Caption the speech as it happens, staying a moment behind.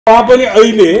पनि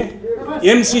अहिले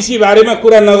एमसीसी बारेमा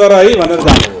कुरा नगर है भनेर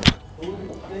जानु हो।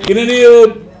 किनभने यो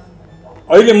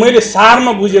अहिले मैले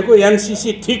सारमा बुझेको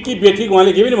एमसीसी ठिक कि बेठिक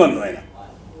उहाँले के पनि भन्नु भएन।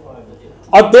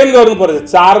 अध्ययन गर्नुपर्छ।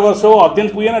 4 वर्ष हो अध्ययन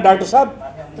पुगेन डाक्टर साहब,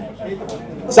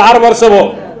 4 वर्ष भयो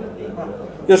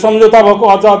यो सम्झौता भएको,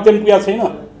 अझ अध्ययन पुगेको छैन।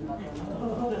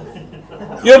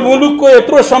 यो मुलुकको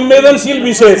यत्रो संवेदनशील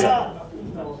विषय छ,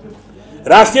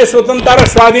 राष्ट्रिय स्वतन्त्रता र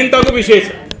स्वाधीनताको विषय छ।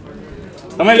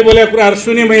 तपाईले बोलेको कुराहरु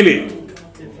सुने मैले।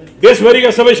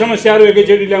 देशभरिका सबै समस्याहरु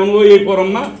एकैचोटि ल्याउनु हो यही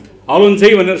फोरममा हलुन्छ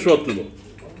है भनेर सोध्नुभयो।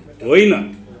 होइन,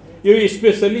 यो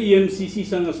स्पेशली एमसीसी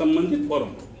सँग सम्बन्धित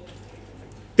फोरम हो।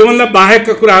 त्योभन्दा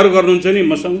बाहेकका कुराहरु गर्नुहुन्छ नि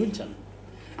मसँग पनि छन्,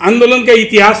 आन्दोलनका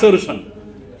इतिहासहरु छन्।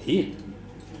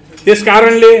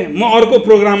 त्यसकारणले म अर्को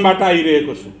प्रोग्रामबाट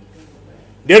आइरहेको छु।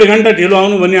 1.5 घण्टा ढिलो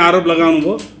आउनु भन्ने आरोप लगाउनु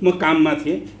भयो। म काममा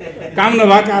थिएँ, काम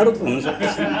नभएको आरोप हुन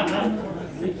सक्छ।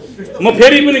 म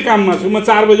फेरि पनि काममा छु, म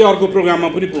 4 बजे अर्को प्रोग्राममा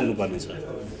पनि पुग्नु पर्ने छ।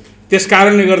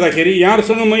 त्यसकारणले गर्दाखेरि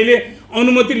यहाँहरुसँग मैले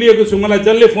अनुमति लिएको छु। मलाई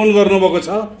जसले फोन गर्नुभएको छ,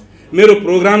 मेरो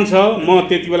प्रोग्राम छ, म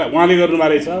त्यतिबेला उहाँले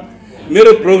गर्नुभएको रहेछ,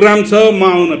 मेरो प्रोग्राम छ, म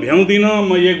आउन भ्याउँदिन,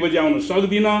 म 1 बजे आउन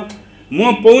सक्दिन, म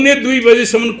 1:45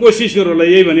 बजेसम्म कोसिस गरौँ होला,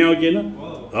 यही भने हो कि हैन?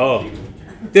 हो।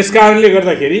 त्यसकारणले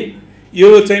गर्दाखेरि यो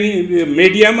चाहिँ नि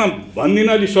मिडियामा भन्दिन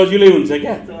अलि सजिलै हुन्छ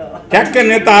क्या। ठ्याक्क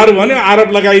नेताहरू भन्यो आरोप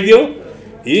लगाइदियो,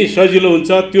 यी सजिलो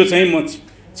हुन्छ। त्यो चाहिँ म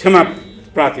क्षमा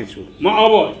प्रार्थी छु। म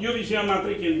अब यो विषयमा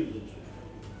मात्रै केन्द्रित हुन्छु।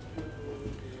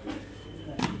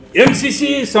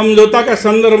 एमसीसी सम्झौताका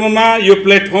सन्दर्भमा यो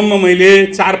प्लेटफर्ममा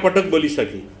मैले 4 पटक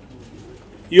बोलिसकेँ।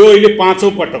 यो अहिले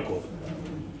 5औं पटक हो।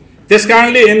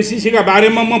 त्यसकारणले एमसीसी का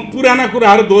बारेमा म पुराना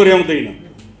कुराहरू दोहोर्याउँदैन।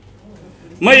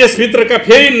 म यसभित्रका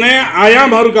फेरि नयाँ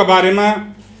आयामहरूका बारेमा,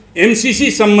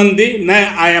 एमसीसी सम्बन्धी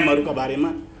नयाँ आयामहरूका बारेमा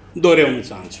दोहोर्याउन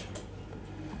चाहन्छु।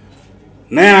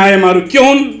 नयाँ आयामहरू के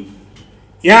हुन्?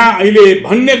 यहाँ अहिले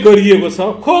भन्ने गरिएको छ,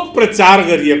 खूब प्रचार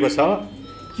गरिएको छ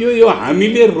कि यो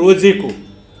हामीले रोजेको,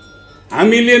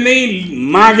 हामीले नै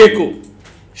मागेको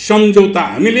सम्झौता,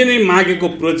 हामीले नै मागेको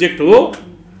प्रोजेक्ट हो।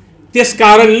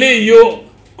 त्यसकारणले यो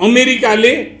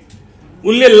अमेरिकाले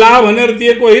उनले ला भनेर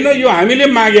दिएको होइन, यो हामीले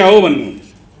मागे हो भन्नुहुन्छ।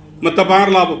 म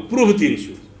तपाईहरुलाई अब प्रुफ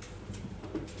दिन्छु।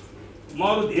 म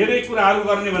अरु धेरै कुराहरू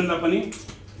गर्ने भन्दा पनि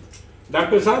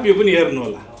डाक्टर साहब यो पनि हेर्नु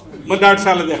होला, म डाक्टर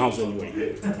साहबलाई देखाउँछु नि।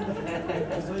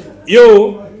 यो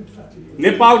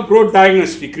नेपाल ब्रोड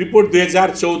डायग्नोस्टिक रिपोर्ट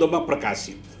 2014 मा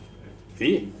प्रकाशित है,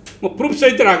 म प्रुफ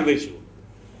सहित राख्दैछु।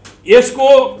 यसको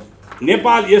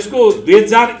नेपाल यसको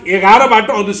 2011 बाट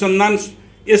अनुसन्धान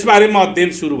यसबारेमा अध्ययन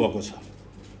सुरु भएको छ।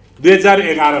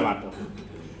 2011 बाट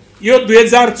यो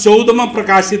 2014 मा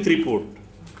प्रकाशित रिपोर्ट।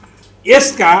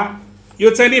 यसका यो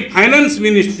चाहिँ नि फाइनान्स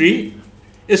मिनिस्ट्री,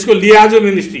 यसको लियाजो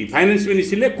मिनिस्ट्री, फाइनान्स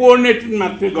मिनिस्ट्रीले कोअर्डिनेटिङ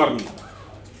मात्रै गर्ने।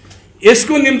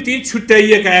 यसको निम्ति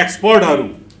छुट्याइएका एक्सपर्टहरू,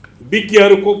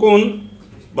 विज्ञहरू को हुन्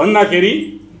भन्दाखेरि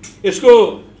यसको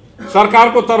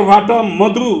सरकारको तर्फबाट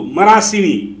मधु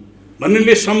मरासिनी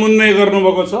भन्नेले समन्वय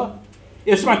गर्नुभएको छ।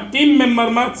 यसमा टिम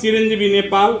मेम्बरमा चिरञ्जीवी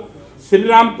नेपाल,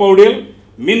 श्रीराम पौडेल,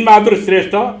 मिनबहादुर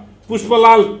श्रेष्ठ,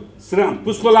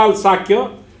 पुष्पलाल साक्य,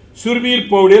 सुरवीर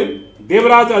पौडेल,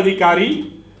 देवराज अधिकारी,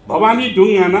 भवानी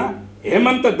ढुङ्गाना,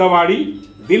 हेमन्त दवाडी,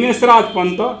 दिनेशराज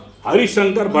पन्त,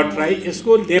 हरिशंकर भट्टराई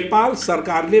यसको नेपाल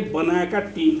सरकारले बनाएका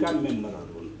टिमका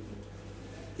मेम्बरहरू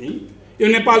हुन्। यो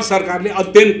नेपाल सरकारले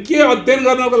अध्ययन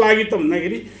गर्नको लागि त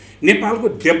भन्दाखेरि नेपालको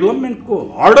डेभलपमेन्टको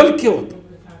हर्डल के हो त,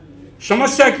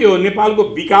 समस्या के हो, नेपालको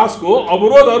विकासको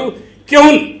अवरोधहरू के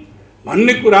हुन्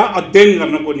भन्ने कुरा अध्ययन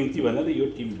गर्नको निम्ति भनेर यो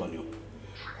टिम बन्यो।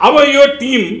 अब यो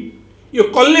टिम यो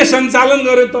कसले सञ्चालन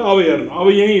गर्यो त अब हेर्नु, अब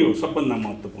यही हो सबभन्दा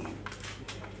महत्त्वपूर्ण।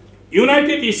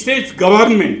 युनाइटेड स्टेट्स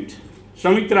गभर्नमेन्ट,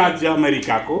 संयुक्त राज्य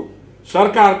अमेरिकाको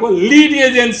सरकारको लिड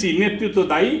एजेन्सी,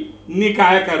 नेतृत्वदायी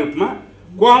निकायका रूपमा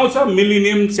को आउँछ?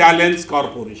 Millennium challenge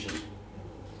corporation,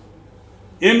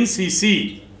 MCC.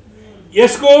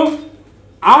 यसको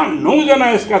 9 जना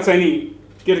यसका चाहिँ नि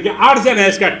के अरे 8 जना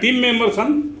यसका टिम मेम्बर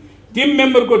छन्। टिम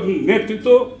मेम्बरको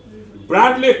नेतृत्व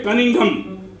ब्राडले कनिङहम,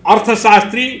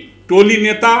 अर्थशास्त्री, टोली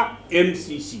नेता,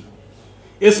 एमसीसी।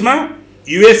 यसमा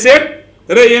यूएसएफ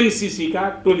र एमसीसी का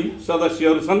टोली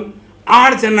सदस्यहरू छन्।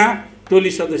 8 जना टोली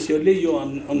सदस्यहरूले यो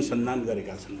अनुसन्धान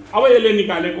गरेका छन्। अब यसले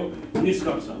निकालेको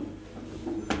निष्कर्ष,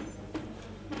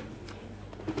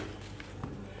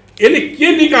 यसले के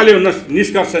निकाल्यो,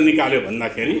 निष्कर्ष निकाल्यो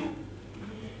भन्दाखेरि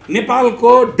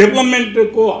नेपालको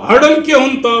डेभलपमेन्टको हर्डल के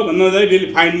हुन् त भन्दाखेरि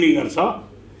फाइन्डिङ गर्छ।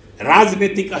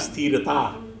 राजनीतिक अस्थिरता,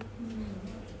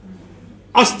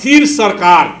 अस्थिर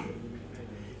सरकार,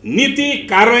 नीति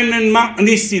कार्यान्वयनमा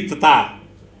अनिश्चितता,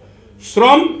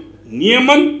 श्रम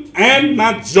नियमन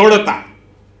ऐनमा जडता,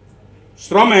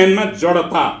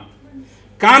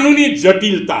 कानुनी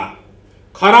जटिलता,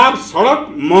 खराब सडक,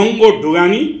 महँगो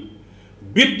ढुगानी,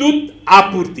 विद्युत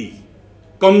आपूर्ति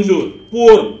कमजोर,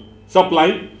 पोर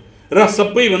सप्लाई र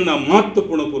सबैभन्दा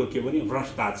महत्त्वपूर्ण कुरो के भने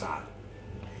भ्रष्टाचार।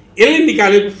 यसले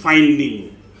निकालेको फाइन्डिङ हो।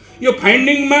 यो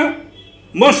फाइन्डिङमा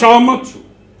म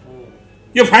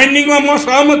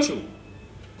सहमत छु,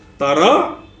 तर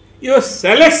यो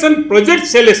सेलेक्सन, प्रोजेक्ट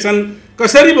सेलेक्सन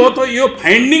कसरी भयो त यो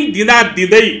फाइन्डिङ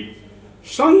दिँदै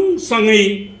सँगसँगै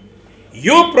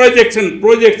यो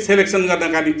प्रोजेक्ट सेलेक्सन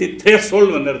गर्नका निम्ति थ्रेसहोल्ड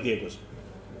भनेर दिएको छ।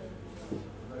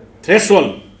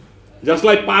 थ्रेसहोल्ड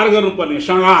जसलाई पार गर्नुपर्ने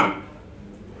सङ्घार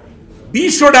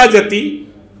 20 वटा जति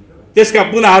त्यसका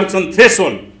बुँदाहरू छन्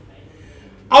थ्रेसहोल्ड।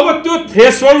 अब त्यो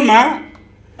थ्रेसहोल्डमा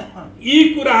यी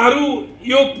कुराहरू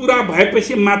यो पुरा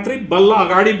भएपछि मात्रै बल्ल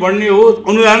अगाडि बढ्ने हो।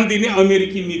 अनुदान दिने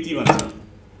अमेरिकी नीति भन्छ,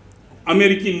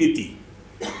 अमेरिकी नीति।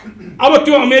 अब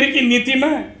त्यो अमेरिकी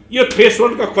नीतिमा यो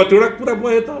थ्रेसहोल्डका कतिवटा कुरा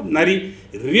भयो त नारी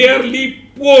रेयरली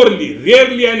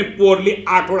अनि पोरली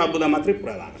 8 वटा बुँदा मात्रै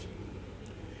पुरा भएको छ।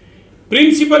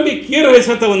 प्रिन्सिपल्ली के रहेछ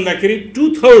त भन्दाखेरि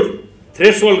 2/3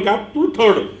 थ्रेसहोल्डका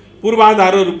 2/3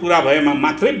 पूर्वाधारहरू पुरा भएमा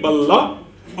मात्रै बल्ल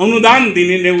अनुदान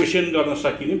दिने, नेगोसिएसन गर्न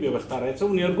सकिने व्यवस्था रहेछ।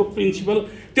 उनीहरूको प्रिन्सिपल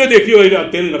त्यो देखियो, अहिले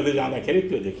अध्ययन गर्दै जाँदाखेरि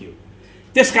त्यो देखियो।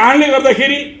 त्यस कारणले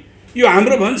गर्दाखेरि यो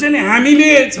हाम्रो भन्छ नि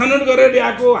हामीले छनौट गरेर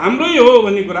ल्याएको हाम्रै हो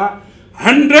भन्ने कुरा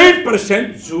 100%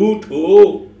 झुट हो,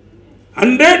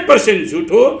 100%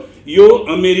 झुट हो। यो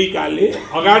अमेरिकाले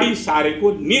अगाडि सारेको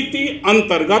नीति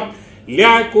अन्तर्गत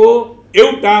ल्याएको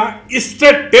एउटा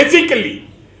स्ट्रेटेजिकली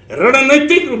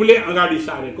रणनैतिक रूपले अगाडि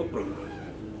सारेको प्रोग्राम।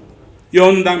 यो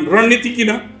अनुदान रणनीति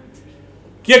किन,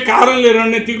 के कारणले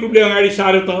रणनीतिक रूपले अगाडि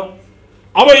सार्यो त?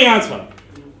 अब यहाँ छ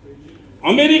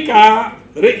अमेरिका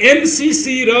र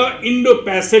एमसीसी र इन्डो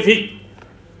पेसिफिक,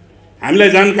 हामीलाई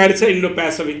जानकारी छ इन्डो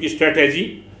पेसिफिक स्ट्र्याटेजी।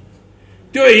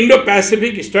 त्यो इन्डो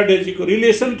पेसिफिक स्ट्र्याटेजीको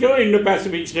रिलेसन के हो? इन्डो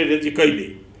पेसिफिक स्ट्र्याटेजी कहिले?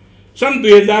 सन्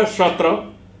 2017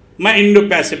 मा इन्डो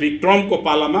पेसिफिक, ट्रम्पको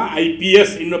पालामा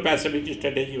आइपीएस इन्डो पेसिफिक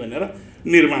स्ट्र्याटेजी भनेर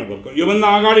निर्माण भएको। योभन्दा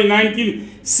अगाडि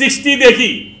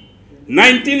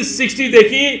 1960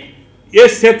 देखि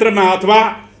यस क्षेत्रमा अथवा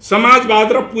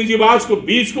समाजवाद र पुँजीवादको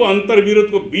बीचको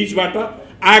अन्तर्विरोधको बीचबाट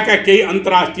आएका केही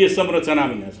अन्तर्राष्ट्रिय संरचना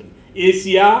बनेका छन्।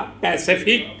 एसिया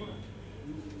पेसिफिक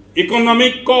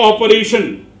इकोनोमिक कोअपरेसन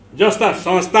जस्ता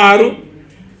संस्थाहरू,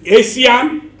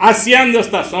 आसियान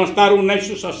जस्ता संस्थाहरू,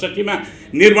 1967 मा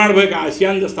निर्माण भएका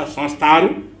आसियान जस्ता संस्थाहरू,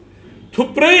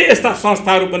 थुप्रै यस्ता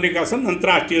संस्थाहरू बनेका छन्।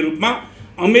 अन्तर्राष्ट्रिय रूपमा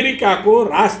अमेरिकाको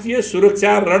राष्ट्रिय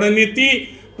सुरक्षा रणनीति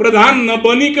प्रधान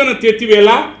नबनिकन त्यति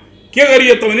बेला के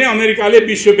गरियो त भने अमेरिकाले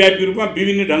विश्वव्यापी रूपमा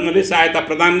विभिन्न ढङ्गले सहायता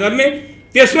प्रदान गर्ने।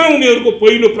 त्यसमा उनीहरूको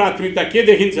पहिलो प्राथमिकता के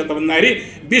देखिन्छ त भन्दाखेरि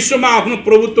विश्वमा आफ्नो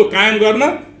प्रभुत्व कायम गर्न,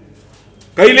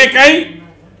 कहिलेकाहीँ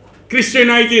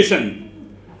क्रिस्चियनाइजेसन,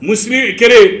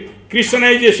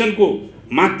 क्रिस्चियनाइजेसनको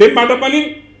माध्यमबाट पनि,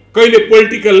 कहिले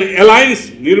पोलिटिकल एलायन्स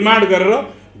निर्माण गरेर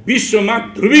विश्वमा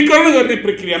ध्रुवीकरण गर्ने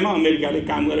प्रक्रियामा अमेरिकाले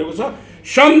काम गरेको छ।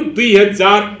 सन्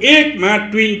 2001 मा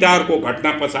ट्विन टावरको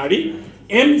घटना पछाडि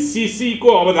एमसीसी को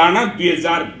अवधारणा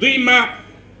 2002 मा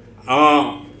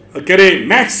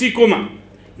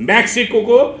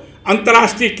मेक्सिको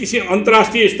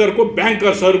अन्तर्राष्ट्रिय स्तरको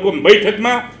ब्याङ्कर्सहरूको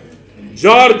बैठकमा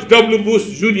जर्ज डब्ल्यू बुश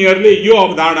जुनियरले यो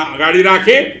अवधारणा अगाडि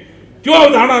राखे। त्यो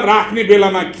अवधारणा राख्ने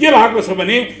बेलामा के भएको छ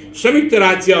भने संयुक्त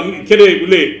राज्य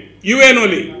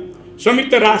युएनओले,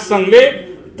 संयुक्त राष्ट्र संघले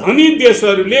धनी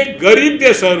देशहरूले गरिब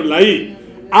देशहरूलाई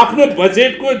आफ्नो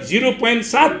बजेटको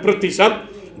 0.7%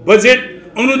 बजेट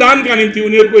अनुदानका निम्ति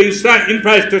उनीहरूको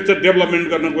इन्फ्रास्ट्रक्चर डेभलपमेन्ट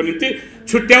गर्नको निम्ति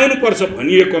छुट्याउनु पर्छ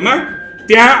भनिएकोमा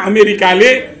त्यहाँ अमेरिकाले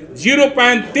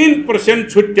 0.3%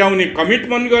 छुट्याउने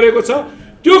कमिटमेन्ट गरेको छ।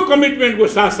 त्यो कमिटमेन्टको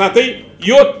साथसाथै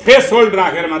यो थ्रेसहोल्ड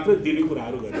राखेर मात्र दिने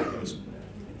कुराहरू गरिएको छ।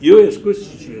 यो यसको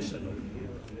सिचुएसन हो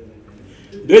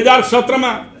 2017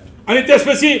 मा। अनि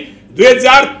त्यसपछि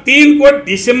 2003 को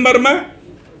डिसेम्बरमा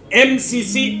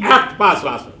एमसीसी एक्ट पास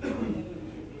भएको छ।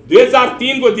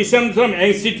 2003 को डिसेम्बरमा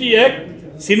एमसीसी एक्ट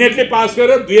सिनेटले पास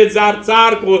गर्यो।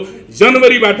 2004 को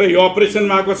जनवरीबाट यो अपरेसन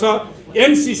भएको छ।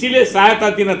 एमसीसीले सहायता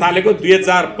दिन थालेको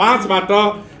 2005 बाट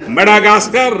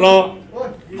मेडागास्कर र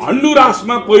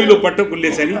हन्डुरासमा पहिलो पटक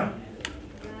उसले चाहिँ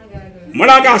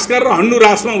मेडागास्कर र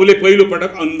हन्डुरासमा उसले पहिलो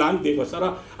पटक अनुदान दिएको छ। र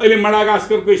अहिले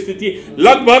मेडागास्करको स्थिति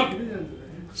लगभग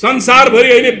संसारभरि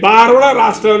अहिले 12 वटा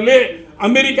राष्ट्रहरूले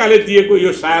अमेरिकाले दिएको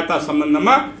यो सहायता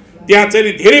सम्बन्धमा त्यहाँ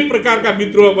चाहिँ धेरै प्रकारका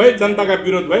विद्रोह भए, जनताका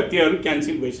विरोध भए, तीहरू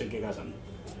क्यान्सल भइसकेका छन्।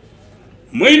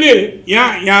 मैले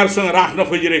यहाँहरूसँग राख्न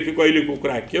खोजिरहेको अहिलेको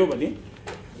कुरा के हो भने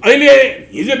अहिले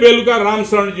हिजो बेलुका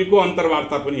रामशरणजीको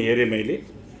अन्तर्वार्ता पनि हेरेँ मैले।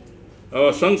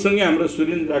 सँगसँगै हाम्रो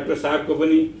सुरेन्द्र डाक्टर साहबको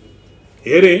पनि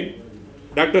हेरेँ।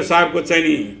 डाक्टर साहबको चाहिँ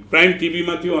नि प्राइम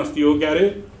टिभीमा थियो, अस्ति हो क्या अरे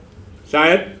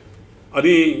सायद।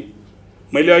 अनि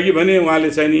मैले अघि भने उहाँले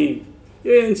चाहिँ नि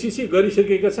यो एनसीसी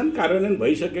गरिसकेका छन्, कार्यान्वयन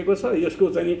भइसकेको छ, यसको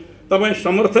चाहिँ नि तपाईँ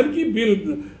समर्थन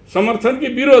कि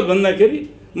विरोध भन्दाखेरि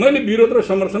मैले विरोध र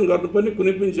समर्थन गर्नुपर्ने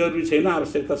कुनै पनि जरुरी छैन,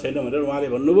 आवश्यकता छैन भनेर उहाँले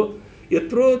भन्नुभयो।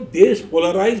 यत्रो देश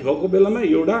पोलराइज भएको बेलामा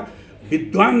एउटा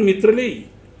विद्वान मित्रले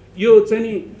यो चाहिँ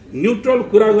नि न्युट्रल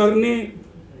कुरा गर्ने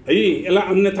है, यसलाई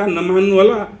अन्यथा नमान्नु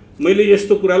होला, मैले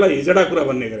यस्तो कुरालाई हिजडा कुरा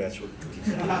भन्ने गरेको छु।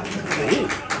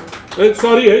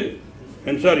 सरी है,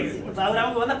 एम सरी।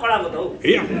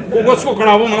 कसको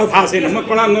कडा हो मलाई थाहा छैन, म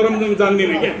कडा नरम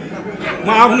जान्दिनँ क्या। म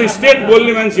आफ्नो स्टेट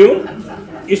बोल्ने मान्छे हो,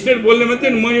 स्टेट बोल्ने मान्छे,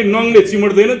 मैले नङले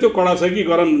चिमट्दैन त्यो कडा छ कि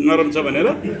गरम नरम छ भनेर।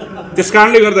 त्यस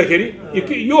कारणले गर्दाखेरि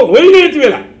यो होइन। यति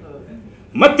बेला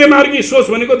मध्यमार्गी सोच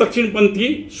भनेको दक्षिणपन्थी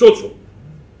सोच हो।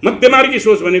 मध्यमार्गी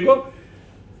सोच भनेको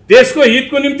देशको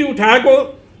हितको निम्ति उठाएको,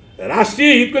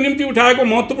 राष्ट्रिय हितको निम्ति उठाएको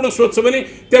महत्त्वपूर्ण सोच छ भने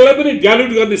त्यसलाई पनि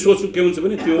डाइल्युट गर्ने सोच के हुन्छ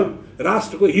भने त्यो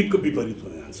राष्ट्रको हितको विपरीत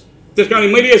हुन जान्छ। त्यस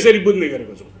कारण मैले यसरी बुझ्ने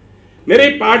गरेको छु। मेरै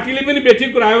पार्टीले पनि बेठी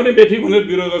कुरा आयो भने बेठी भनेर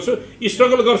विरोध गर्छु।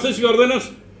 स्ट्रगल गर्छस् गर्दैनस्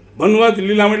भन्नुभयो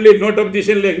लिलामणीले नोट अफ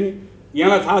डिसिसन लेख्ने।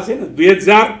 यहाँलाई थाहा छैन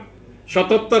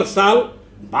 2077 साल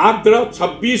भाद्र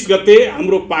 26 गते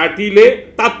हाम्रो पार्टीले,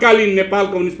 तात्कालीन नेपाल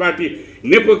कम्युनिस्ट पार्टी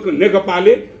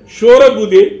नेकपाले 16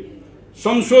 बुँदे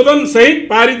संशोधन सहित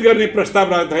पारित गर्ने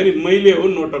प्रस्ताव राख्दाखेरि मैले हो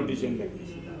नोट अफ डिसिसन लेख्ने।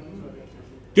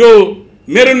 त्यो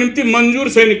मेरो निम्ति मन्जुर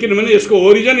छैन, किनभने यसको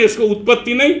ओरिजिन, यसको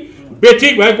उत्पत्ति नै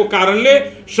बेठिक भएको कारणले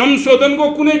संशोधनको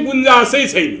कुनै गुन्जासै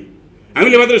छैन।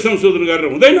 हामीले मात्रै संशोधन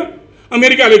गरेर हुँदैन।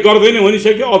 अमेरिकाले गर्दैन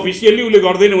भनिसक्यो, अफिसियली उसले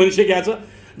गर्दैन भनिसकेको छ।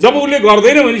 जब उसले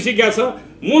गर्दैन भनिसकेको छ,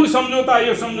 मूल सम्झौता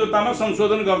यो सम्झौतामा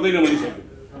संशोधन गर्दैन भनिसक्यो।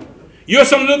 यो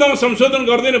सम्झौतामा संशोधन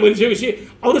गर्दैन भनिसकेपछि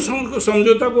अरूसँगको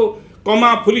सम्झौताको कमा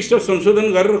फुलिस्टर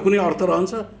संशोधन गरेर कुनै अर्थ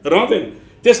रहन्छ? रहँदैन।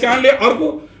 त्यस कारणले अर्को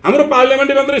हाम्रो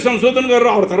पार्लियामेन्टले मात्रै संशोधन गरेर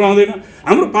अर्थ रहँदैन।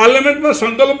 हाम्रो पार्लियामेन्टमा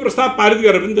सङ्कल्प प्रस्ताव पारित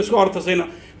गरेर पनि त्यसको अर्थ छैन।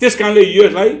 त्यस कारणले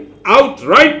यसलाई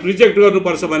आउटराइट रिजेक्ट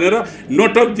गर्नुपर्छ भनेर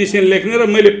नोट अफ डिसिसन लेख्ने र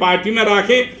मैले पार्टीमा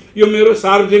राखेँ। यो मेरो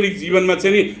सार्वजनिक जीवनमा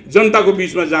चाहिँ नि जनताको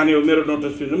बिचमा जाने हो। मेरो नोट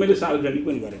अफ डिसिसन मैले सार्वजनिक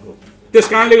पनि गरेको। त्यस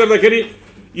कारणले गर्दाखेरि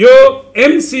यो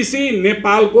एमसीसी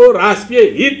नेपालको राष्ट्रिय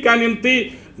हितका निम्ति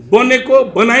बनेको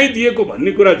बनाइदिएको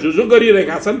भन्ने कुरा जो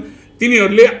गरिरहेका छन्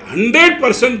तिनीहरूले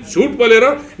 100% झुट बोलेर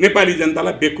नेपाली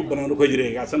जनतालाई बेवकुफ बनाउन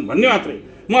खोजिरहेका छन् भन्ने मात्रै।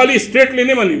 म अलि स्ट्रेटली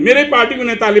नै भने मेरै पार्टीको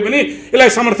नेताले पनि यसलाई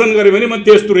समर्थन गरे भने म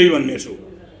देशद्रोही भन्ने छु।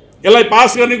 यसलाई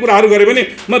पास गर्ने कुराहरू गरे भने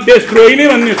म देशद्रोही नै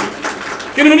भन्ने छु,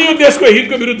 किनभने यो देशको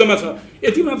हितको विरुद्धमा छ।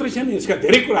 यति मात्रै छैन, यसका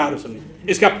धेरै कुराहरू छन्,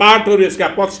 यसका पार्टहरू, यसका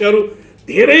पक्षहरू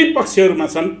धेरै पक्षहरूमा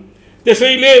छन्।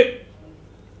 त्यसैले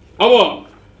अब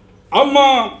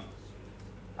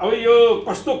यो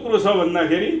कस्तो कुरो छ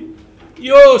भन्दाखेरि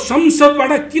यो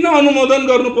संसदबाट किन अनुमोदन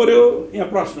गर्नु पर्यो यहाँ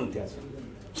प्रश्न उठ्या छ।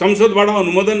 संसदबाट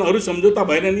अनुमोदनहरू सम्झौता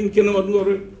भएन नि किन गर्नु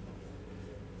पर्यो?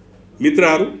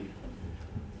 मित्रहरू,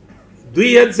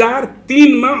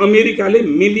 2003 मा अमेरिकाले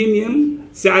मिलेनियम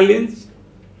च्यालेन्ज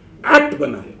एक्ट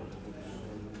बनायो।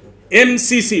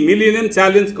 MCC millennium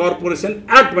challenge corporation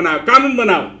act बनायो, कानुन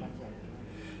बनायो।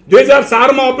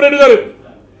 2004 मा अपरेट गर्यो।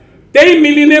 त्यही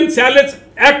मिलेनियम च्यालेन्ज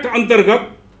एक्ट अन्तर्गत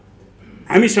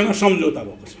हामीसँग सम्झौता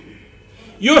भएको छ।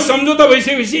 यो सम्झौता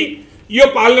भइसकेपछि यो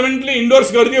पार्लियामेन्टले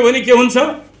इन्डोर्स गरिदियो भने के हुन्छ?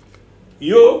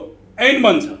 यो ऐन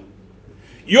बन्छ।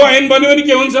 यो ऐन बन्यो भने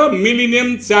के हुन्छ?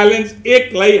 मिलेनियम च्यालेन्ज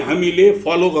एक्टलाई हामीले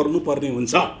फलो गर्नुपर्ने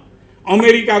हुन्छ।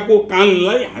 अमेरिकाको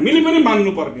कानुनलाई हामीले पनि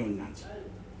मान्नुपर्ने हुन्छ।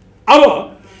 अब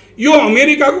यो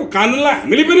अमेरिकाको कानुनलाई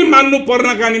हामीले पनि मान्नु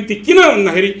पर्नका निम्ति किन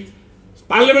भन्दाखेरि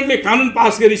पार्लियामेन्टले कानुन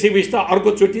पास गरिसकेपछि त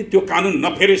अर्कोचोटि त्यो कानुन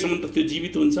नफेरेसम्म त त्यो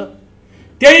जीवित हुन्छ।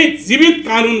 त्यही जीवित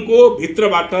कानुनको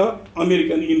भित्रबाट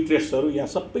अमेरिकन इन्ट्रेस्टहरू यहाँ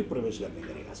सबै प्रवेश गर्ने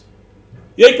गरेका छन्,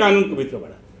 यही कानुनको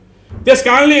भित्रबाट। त्यस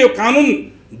कारणले यो कानुन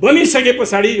बनिसके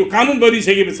पछाडि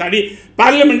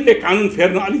पार्लियामेन्टले कानुन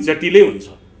फेर्न अलिक जटिलै हुन्छ।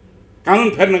 कानुन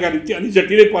फेर्नका निम्ति अलिक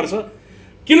जटिलै पर्छ।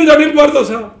 किन जटिल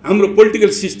पर्दछ? हाम्रो पोलिटिकल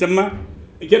सिस्टममा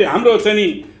के अरे हाम्रो चाहिँ नि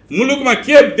मुलुकमा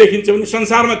के देखिन्छ भने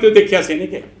संसारमा त्यो देखिया छैन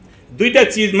के। दुईटा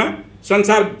चिजमा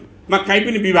संसारमा कहीँ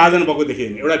पनि विभाजन भएको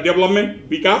देखिँदैन। एउटा डेभलपमेन्ट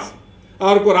विकास,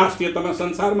 अर्को राष्ट्रियतामा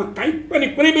संसारमा कहीँ पनि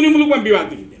कुनै पनि मुलुकमा विवाद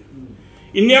देखिँदैन।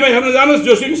 इन्डियामा हेर्न जानुहोस्,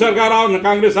 जोसुकै सरकार आओ, न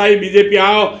काङ्ग्रेस आयो, बिजेपी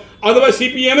आओ अथवा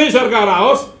सिपिएमै सरकार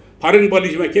आओस्, फरेन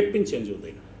पोलिसीमा के पनि चेन्ज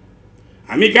हुँदैन।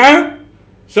 हामी कहाँ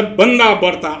सबभन्दा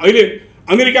बढ्ता अहिले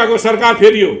अमेरिकाको सरकार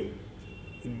फेरियो,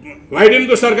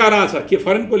 बाइडेनको सरकार आछ, के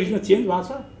फरेन पोलिसीमा चेन्ज भएको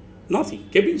छ? नथिङ,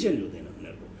 के पनि चेन्ज हुँदैन।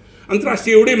 उनीहरूको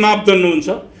अन्तर्राष्ट्रिय एउटै मापदण्ड हुन्छ,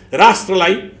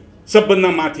 राष्ट्रलाई सबभन्दा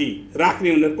माथि राख्ने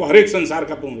उनीहरूको हरेक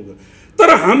संसारका प्रमुख। तर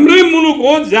हाम्रै मुलुक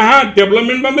हो जहाँ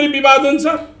डेभलपमेन्टमा पनि विवाद हुन्छ,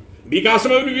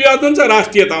 विकासमा पनि विवाद हुन्छ,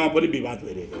 राष्ट्रियतामा पनि विवाद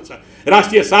भइरहेको छ।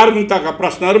 राष्ट्रिय सार्वभौमिकताका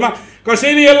प्रश्नहरूमा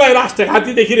कसैले यसलाई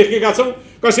राष्ट्रघाती देखिरहेका छौँ,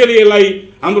 कसैले यसलाई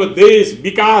हाम्रो देश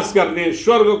विकास गर्ने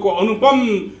स्वर्गको अनुपम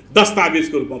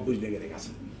दस्तावेजको रूपमा बुझ्ने गरेका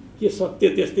छन्। के सत्य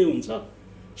त्यस्तै हुन्छ?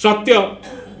 सत्य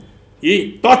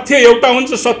यी तथ्य एउटा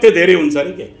हुन्छ, सत्य धेरै हुन्छ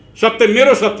अरे के? सत्य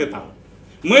मेरो सत्यता हो,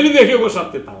 मैले देखेको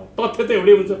सत्यता हो। तथ्य त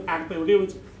एउटै हुन्छ, फ्याक्ट त एउटै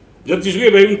हुन्छ। जतिसुकै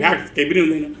भए पनि फ्याक्ट केही पनि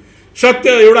हुँदैन। सत्य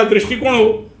एउटा दृष्टिकोण हो,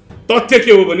 तथ्य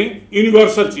के हो भने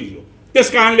युनिभर्सल चिज हो। त्यस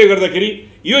कारणले गर्दाखेरि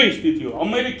यो स्थिति हो। अब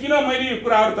मैले यो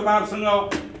कुराहरू तपाईँहरूसँग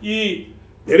यी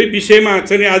धेरै विषयमा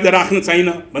चाहिँ आज राख्न चाहिन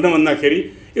भन्दाखेरि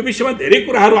यो विषयमा धेरै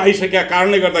कुराहरू आइसकेका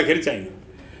कारणले गर्दाखेरि चाहिन।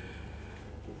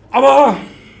 अब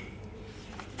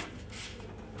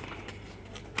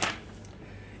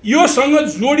योसँग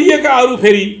जोडिएका अरू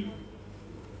फेरि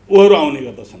ओहरू आउने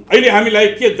गर्दछन्। अहिले हामीलाई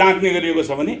के जाँच्ने गरिएको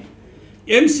छ भने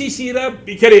एमसीसी र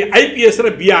आइपिएस र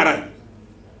बिआरआई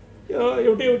यो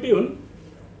एउटै हुन्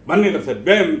भन्ने गर्छ।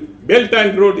 बेल्ट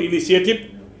एन्ड रोड इनिसिएटिभ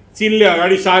चीनले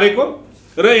अगाडि सारेको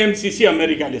र एमसीसी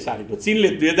अमेरिकाले सारेको। चीनले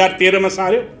 2013 मा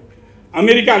सार्यो,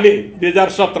 अमेरिकाले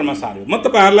 2017 मा सार्यो। म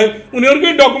तपाईँहरूलाई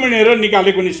उनीहरूकै डकुमेन्ट हेरेर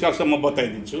निकालेको निष्कर्ष म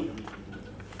बताइदिन्छु।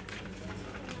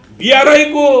 बिआरआई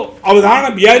को अवधारणा,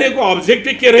 बिआरआई को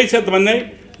अब्जेक्टिभ के रहेछ भन्ने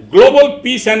ग्लोबल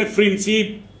पिस एन्ड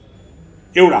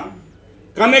फ्रेन्डशिप एउटा,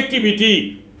 कनेक्टिभिटी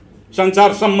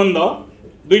संसार सम्बन्ध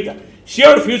दुईटा,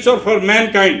 शेयर्ड फ्युचर फर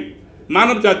म्यानकाइन्ड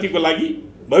मानव जातिको लागि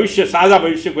भविष्य, साझा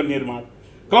भविष्यको निर्माण,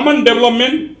 common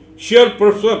development, share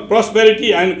prosperity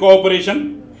and cooperation,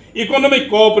 economic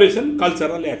cooperation,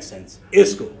 cultural exchange.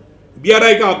 यसको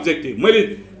बिआरआई का अब्जेक्टिभ मैले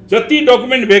जति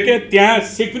डकुमेन्ट भेटेँ त्यहाँ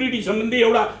सेक्युरिटी सम्बन्धी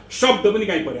एउटा शब्द पनि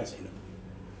कहीँ परेको छैन।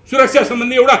 सुरक्षा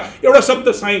सम्बन्धी एउटा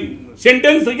शब्द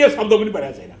सेन्टेन्स के शब्द पनि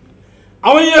परेको छैन।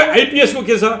 अब यो आइपिएस को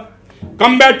के छ?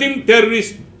 कम्ब्याटिङ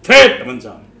टेररिस्ट थ्रेट भन्छ।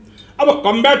 अब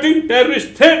कम्ब्याटिङ टेररिस्ट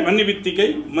थ्रेट भन्ने बित्तिकै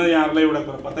म यहाँहरूलाई एउटा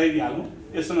कुरा बताइदिइहालौँ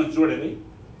यससँग जोडेरै।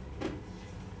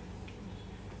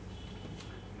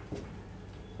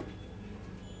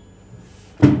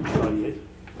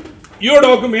 यो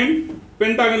डकुमेन्ट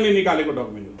पेन्टागनले निकालेको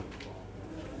डकुमेन्ट हो।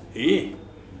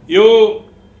 यो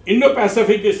Indo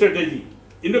Pacific strategy,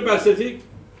 Indo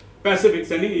Pacific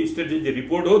चाहिँ स्ट्रेटेजी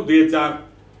रिपोर्ट हो।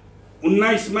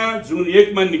 2019 मा जुन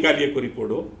 1 मा निकालिएको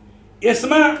रिपोर्ट हो।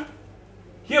 यसमा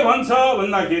के भन्छ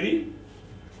भन्दाखेरि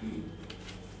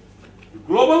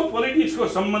ग्लोबल पोलिटिक्सको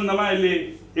सम्बन्धमा यसले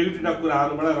एक दुईटा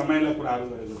कुराहरू बडा रमाइला कुराहरू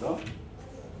गरेको छ।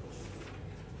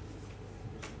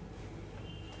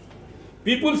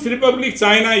 People's Republic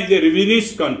China is a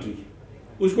रिभिनिस्ट country,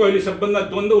 उसको अहिले सबभन्दा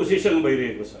द्वन्द्व उसैसँग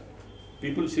भइरहेको छ।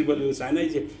 People's Republic China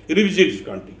is a रिभिनिस्ट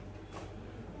country.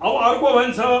 अब अर्को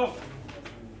भन्छ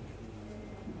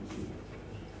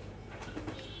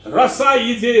रसिया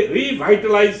इज ए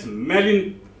रिभाइटलाइज मेलिन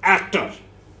एक्टर।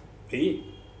 है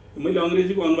मैले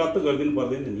अङ्ग्रेजीको अनुवाद त गरिदिनु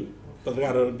पर्दैन नि,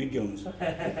 पत्रकारहरू विज्ञ हुन्छ।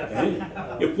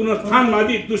 यो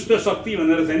पुनरुत्थानवादी दुष्ट शक्ति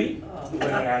भनेर चाहिँ नि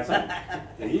भइरहेको छ।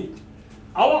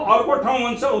 अब अर्को ठाउँ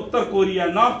भन्छ उत्तर कोरिया,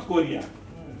 नर्थ कोरिया।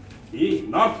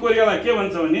 नर्थ कोरियालाई के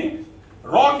भन्छ भने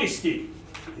रक स्टेट,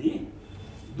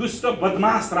 दुष्ट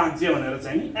बदमाश राज्य भनेर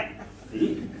चाहिँ नि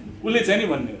उसले चाहिँ नि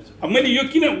भन्ने गर्छ। अब मैले यो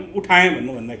किन उठाएँ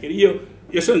भन्नु भन्दाखेरि यो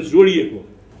यससँग जोडिएको।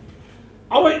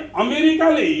 अब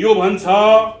अमेरिकाले यो भन्छ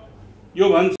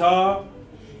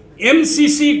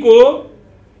एमसीसी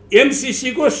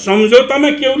को सम्झौतामा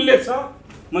के उल्लेख छ?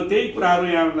 म त्यही कुराहरू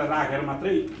यहाँलाई राखेर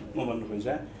मात्रै म भन्नु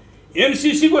खोज्छु।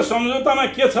 एमसीसी को सम्झौतामा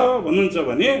के छ भन्नुहुन्छ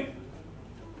भने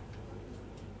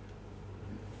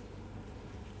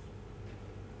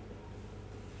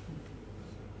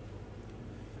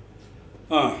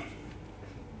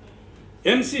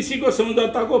एमसीसी को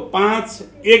सम्झौताको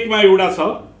 5(1) मा एउटा छ।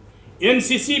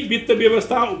 एमसीसी वित्त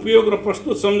व्यवस्था उपयोग र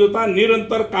प्रस्तुत सम्झौता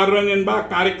निरन्तर कार्यान्वयन वा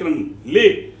कार्यक्रमले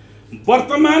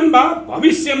वर्तमान वा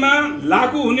भविष्यमा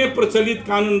लागू हुने प्रचलित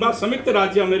कानुन वा संयुक्त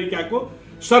राज्य अमेरिकाको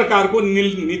सरकारको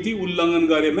नीति उल्लङ्घन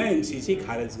गरेमा एमसीसी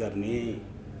खारेज गर्ने।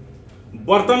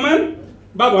 वर्तमान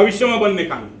वा भविष्यमा बन्ने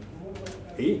कानुन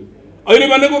है, अहिले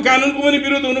बनेको कानुनको पनि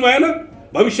विरोध हुनु भएन,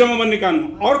 भविष्यमा बन्ने कानुन।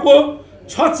 अर्को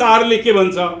 6(4) ले के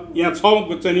भन्छ? यहाँ 6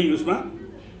 को चाहिँ उसमा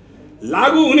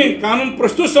लागू हुने कानुन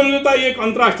प्रस्तुत सम्झौता एक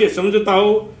अन्तर्राष्ट्रिय सम्झौता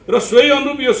हो र सोही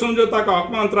अनुरूप यो सम्झौताका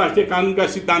हकमा अन्तर्राष्ट्रिय कानुनका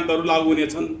सिद्धान्तहरू लागू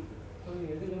हुनेछन्।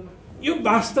 यो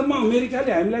वास्तवमा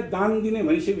अमेरिकाले हामीलाई दान दिने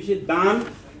भनिसकेपछि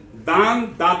दान,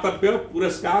 दातव्य,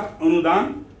 पुरस्कार, अनुदान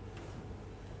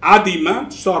आदिमा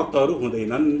शर्तहरू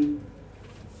हुँदैनन्।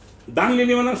 दान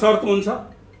लिने भनेर शर्त हुन्छ?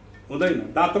 हुँदैन।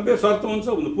 दातव्य शर्त हुन्छ?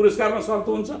 पुरस्कारमा शर्त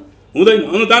हुन्छ? हुँदैन।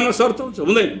 अनुदानमा शर्त हुन्छ?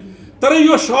 हुँदैन। तर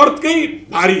यो शर्तकै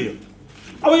भारी हो।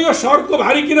 अब यो शर्तको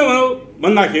भारी किन भन्यो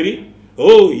भन्दाखेरि हो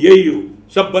यही हो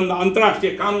सबभन्दा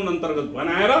अन्तर्राष्ट्रिय कानुन अन्तर्गत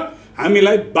बनाएर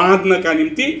हामीलाई बाँध्नका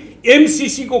निम्ति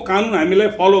MCC को कानुन हामीलाई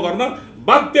फलो गर्न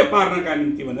बाध्य पार्नका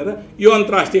निम्ति भनेर यो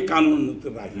अन्तर्राष्ट्रिय कानुन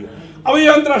अन्तर्गत राखियो। अब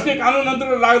यो अन्तर्राष्ट्रिय कानुन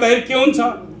अन्तर्गत राख्दाखेरि के हुन्छ?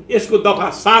 यसको दफा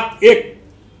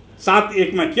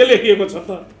 7.1 मा के लेखिएको छ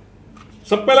त?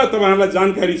 सबैलाई तपाईहरुलाई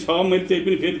जानकारी छ, मैले त्यही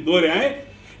पनि फेरि दोहोर्याएँ।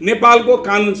 नेपालको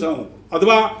कानुनसँग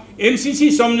अथवा MCC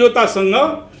सम्झौतासँग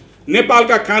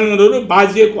नेपालका कानुनहरू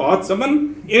बाजिएको हदसम्म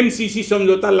MCC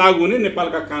सम्झौता लागू हुने,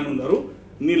 नेपालका कानुनहरू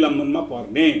निलम्बनमा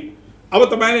पर्ने। अब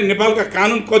तपाईले नेपालका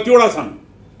कानुन कतिवटा छन्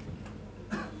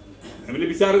हामीले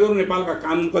विचार गरौँ। नेपालका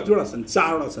कानुन कतिवटा छन्?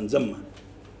 4 वटा छन् जम्मा।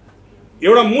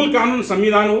 एउटा मूल कानुन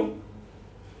संविधान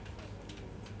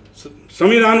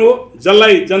हो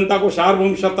जसलाई जनताको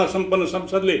सार्वभौमिक सत्ता सम्पन्न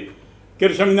संसदले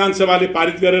संविधान सभाले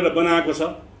पारित गरेर बनाएको छ।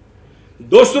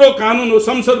 दोस्रो कानुन हो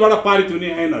संसदबाट पारित हुने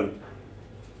ऐनहरू।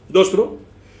 दोस्रो।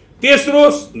 तेस्रो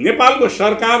नेपालको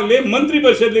सरकारले मन्त्री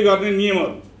परिषदले गर्ने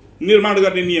नियमहरू, निर्माण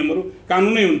गर्ने नियमहरू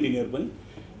कानुनै हुन् तिनीहरू पनि।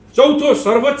 चौथो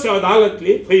सर्वोच्च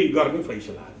अदालतले गर्ने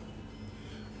फैसला।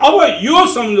 अब यो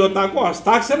सम्झौताको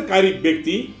हस्ताक्षरकारी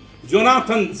व्यक्ति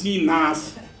जोनाथन जी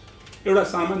नास एउटा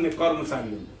सामान्य कर्मचारी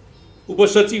हुन्,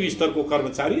 उपसचिव स्तरको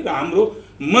कर्मचारी, र हाम्रो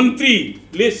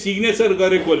मन्त्रीले सिग्नेचर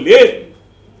गरेकोले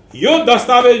यो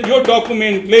दस्तावेज, यो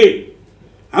डकुमेन्टले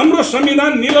हाम्रो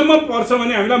संविधान निलम्बन पर्छ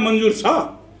भने हामीलाई मन्जुर छ।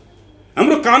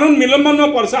 हाम्रो कानुन निलम्बनमा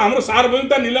पर्छ, हाम्रो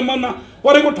सार्वभौमिकता निलम्बनमा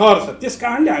परेको ठहर छ।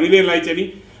 त्यसकारणले हामीले यसलाई चाहिँ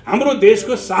हाम्रो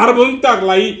देशको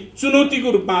सार्वभौमिकतालाई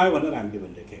चुनौतीको रूपमा आयो भनेर हामीले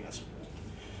भनिरहेका छौँ।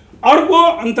 अर्को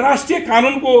अन्तर्राष्ट्रिय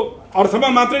कानुनको अर्थमा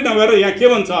मात्रै नभएर यहाँ के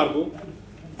भन्छ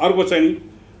अर्को चाहिँ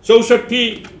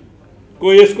 64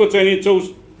 को यसको चाहिँ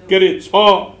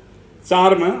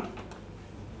 6.4 मा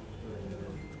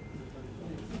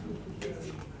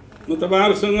म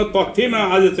तपाईहरुसँग तथ्यमा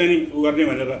आज चाहिँ गर्ने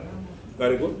भनेर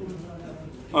गरेको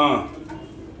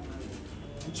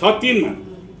 6.3 मा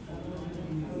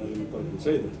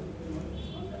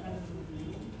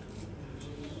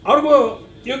अर्को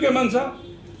यो के भन्छ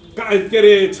के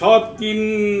अरे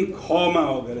 6.3 ख मा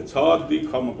हो के अरे 6.2 ख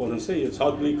मा पढ्नुस् है। यो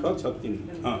 6.2 ख 6.3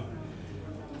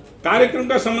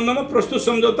 कार्यक्रमका सम्बन्धमा प्रस्तुत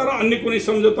सम्झौता र अन्य कुनै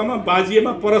सम्झौतामा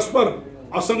बाजिएमा परस्पर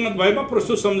असंगत भएमा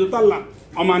प्रस्तुत सम्झौता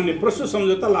अमान्य, प्रस्तुत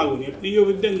सम्झौता लागू हुने। यो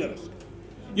डेन्जरस।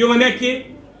 यो भने के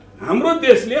हाम्रो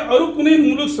देशले अरु कुनै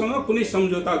मुलुकसँग कुनै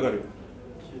सम्झौता गर्यो,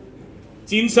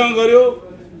 चीनसँग गर्यो,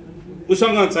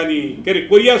 उसँग चाहिँ के अरे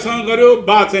कोरियासँग गर्यो,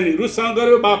 बा चाहिँ रुससँग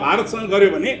गर्यो, बा भारतसँग गर्यो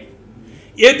भने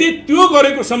यदि त्यो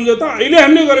गरेको सम्झौता अहिले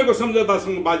हामीले गरेको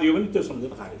सम्झौतासँग बाजियो भने त्यो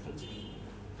सम्झौता खारेज हुन्छ।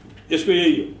 यसको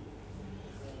यही हो।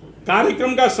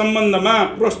 कार्यक्रमका सम्बन्धमा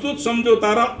प्रस्तुत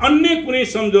सम्झौता र अन्य कुनै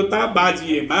सम्झौता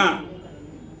बाजिएमा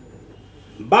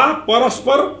बा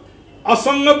परस्पर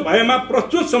असंगत भएमा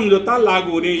प्रस्तुत सम्झौता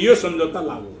लागू हुने, यो सम्झौता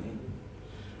लागू हुने।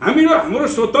 हाम्रो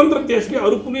स्वतन्त्र देशले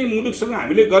अरु कुनै मुलुकसँग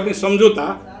हामीले गर्ने सम्झौता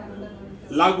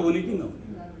लागू हुने कि नहुने?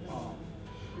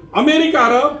 अमेरिका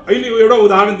र अहिले एउटा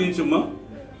उदाहरण दिन्छु म।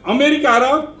 अमेरिका र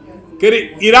के अरे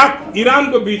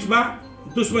इरानको बीचमा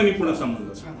दुश्मनीपूर्ण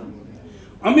सम्बन्ध छ।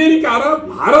 अमेरिका र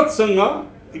भारतसँग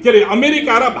के अरे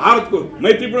अमेरिका र भारतको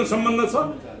मैत्रीपूर्ण सम्बन्ध छ,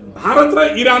 भारत र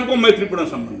इरानको मैत्रीपूर्ण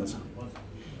सम्बन्ध छ।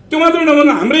 त्यो मात्रै नभएर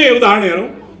हाम्रै उदाहरण हेरौँ।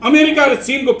 अमेरिका र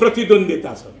चीनको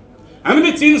प्रतिद्वन्द्विता छ।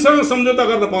 हामीले चीनसँग सम्झौता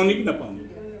गर्न पाउने कि नपाउने?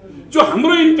 जो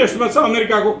हाम्रो इन्ट्रेस्टमा छ,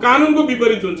 अमेरिकाको कानुनको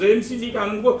विपरीत हुन्छ, MCC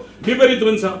कानुनको विपरीत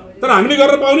हुन्छ, तर हामीले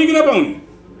गर्न पाउने कि नपाउने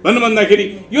भन्दाखेरि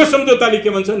यो सम्झौताले के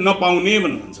भन्छ? नपाउने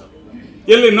भन्छ।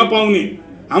 यसले नपाउने,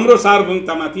 हाम्रो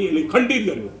सार्वभौमिकतामाथि यसले खण्डित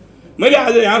गर्यो। मैले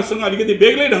आज यहाँसँग अलिकति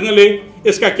बेग्लै ढङ्गले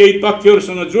यसका केही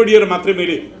तथ्यहरूसँग जोडिएर मात्रै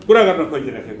मैले कुरा गर्न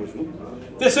खोजिरहेको छु।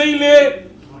 त्यसैले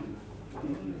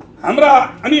हाम्रा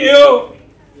अनि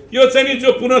यो चाहिँ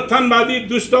जो पुनरुत्थानवादी,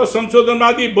 दुष्ट,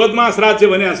 संशोधनवादी, बदमाश राज्य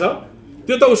भनेको छ,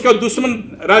 त्यो त उसका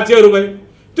दुश्मन राज्यहरू भए।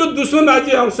 त्यो दुश्मन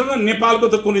राज्यहरूसँग नेपालको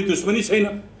त कुनै दुश्मनी छैन।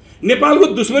 नेपालको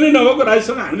दुश्मनी नभएको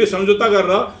राज्यसँग हामीले सम्झौता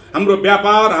गरेर हाम्रो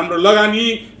व्यापार, हाम्रो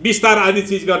लगानी, विस्तार आदि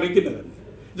चीज गर्ने कि नगर्ने?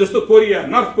 जस्तो कोरिया,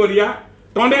 नर्थ कोरिया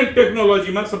टनल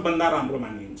टेक्नोलोजीमा सबभन्दा राम्रो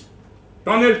मानिन्छ।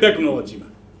 टनल टेक्नोलोजीमा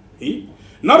है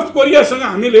नर्थ कोरियासँग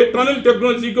हामीले टनल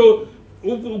टेक्नोलोजीको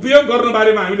उपयोग गर्न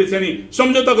बारेमा हामीले चाहिँ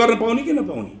सम्झौता गर्न पाउने कि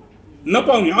नपाउने?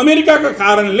 नपाउने। अमेरिकाका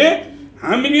कारणले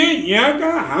हामीले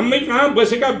हामी कहाँ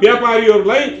बसेका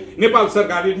व्यापारीहरूलाई नेपाल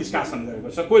सरकारले निष्कासन गरेको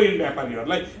छ। कोरियन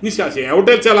व्यापारीहरूलाई निष्कासन,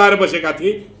 होटल चलाएर बसेका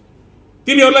थिए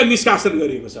तिनीहरूलाई निष्कासन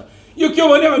गरिएको छ। यो के हो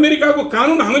भने अमेरिकाको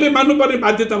कानुन हामीले मान्नुपर्ने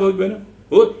बाध्यता भएन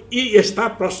हो। यी यस्ता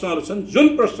प्रश्नहरू छन्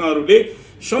जुन प्रश्नहरूले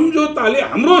सम्झौताले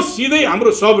हाम्रो सिधै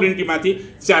हाम्रो सबरिनिटीमाथि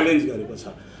च्यालेन्ज गरेको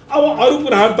छ। अब अरू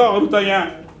कुराहरू त यहाँ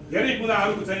धेरै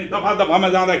कुराहरू चाहिँ दफा दफामा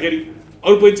जाँदाखेरि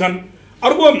अरू पनि छन्।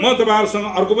 अर्को म तपाईहरुसँग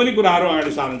अर्को पनि कुराहरू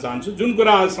अगाडि सार्न चाहन्छु जुन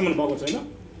कुरा आजसम्म भएको छैन।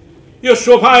 यो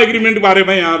सोफा एग्रिमेन्ट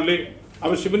बारेमा यहाँहरूले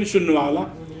अवश्य पनि सुन्नुभयो होला।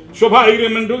 Sofa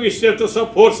एग्रिमेन्टको status of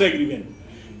force agreement.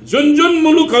 जुन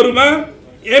मुलुकहरूमा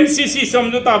एमसीसी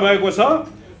सम्झौता भएको छ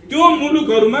त्यो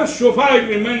मुलुकहरूमा सोफा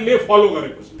एग्रिमेन्टले फलो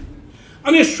गरेको छ।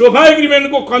 अनि सोफा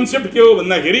एग्रिमेन्टको कन्सेप्ट के हो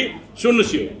भन्दाखेरि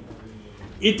सुन्नुहोस्, यो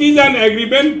it is an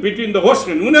agreement between the host,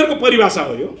 उनीहरूको परिभाषा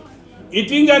हो यो।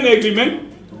 It is an agreement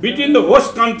between the host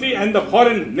country and the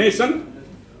foreign nation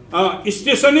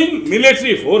स्टेसनिङ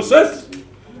military forces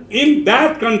in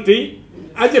that country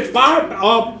as a part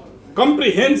of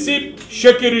comprehensive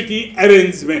security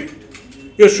arrangement.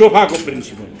 यो सोफाको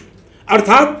principal हो।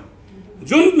 अर्थात्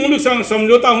जुन मुलुकसँग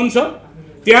सम्झौता हुन्छ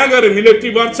त्यहाँ गएर मिलिट्री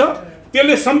बढ्छ,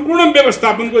 त्यसले सम्पूर्ण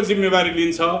व्यवस्थापनको जिम्मेवारी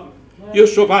लिन्छ, यो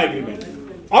सोफा एग्रिमेन्ट।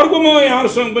 अर्को म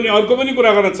यहाँहरूसँग पनि अर्को पनि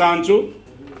कुरा गर्न चाहन्छु।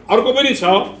 अर्को पनि छ,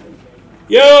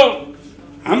 यो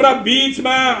हाम्रा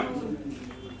बीचमा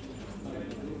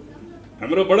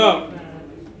हाम्रोबाट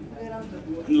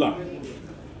ल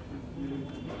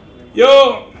यो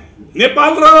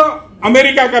नेपाल र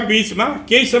अमेरिकाका बीचमा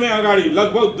केही समय अगाडि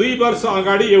लगभग 2 वर्ष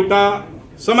अगाडि एउटा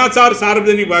समाचार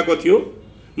सार्वजनिक भएको थियो।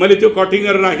 मैले त्यो कटिङ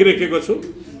गरेर राखिराखेको छु।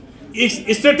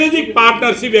 स्ट्रेटेजिक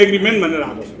पार्टनरसिप एग्रिमेन्ट भनेर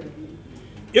आएको छ।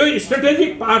 यो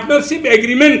स्ट्रेटेजिक पार्टनरसिप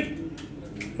एग्रिमेन्ट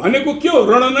भनेको के हो?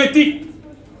 रणनैतिक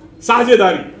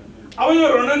साझेदारी। अब यो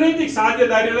रणनैतिक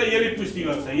साझेदारीलाई यसले पुष्टि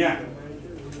गर्छ। यहाँ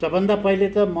सबभन्दा पहिले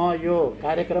त म यो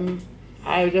कार्यक्रम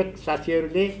आयोजक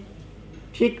साथीहरूले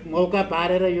ठिक मौका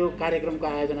पारेर यो कार्यक्रमको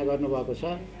आयोजना गर्नुभएको छ।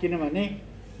 किनभने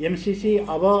एमसीसी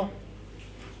अब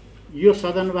यो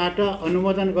सदनबाट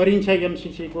अनुमोदन गरिन्छ।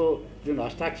 एमसीसीको जुन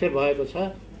हस्ताक्षर भएको छ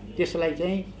त्यसलाई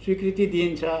चाहिँ स्वीकृति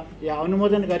दिइन्छ या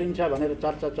अनुमोदन गरिन्छ भनेर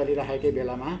चर्चा चलिरहेकै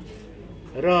बेलामा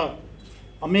र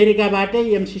अमेरिकाबाटै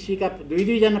एमसीसीका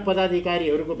 2 जना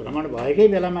पदाधिकारीहरूको भ्रमण भएकै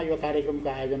बेलामा यो कार्यक्रमको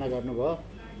आयोजना गर्नुभयो।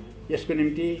 यसको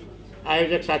निम्ति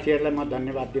आयोजक साथीहरूलाई म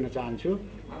धन्यवाद दिन चाहन्छु।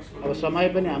 अब समय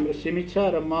पनि हाम्रो सीमित छ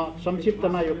र म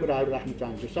संक्षिप्तमा यो कुराहरू राख्न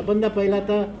चाहन्छु। सबभन्दा पहिला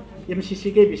त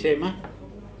एमसीसीकै विषयमा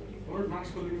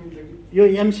यो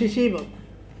एमसीसी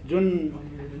जुन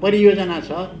परियोजना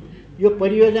छ यो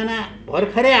परियोजना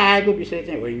भर्खरै आएको विषय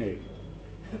चाहिँ होइन।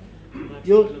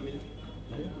 यो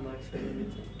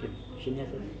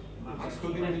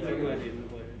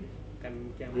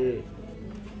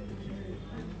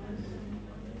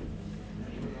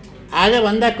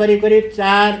आजभन्दा करिब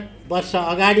 4 वर्ष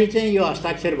अगाडि चाहिँ यो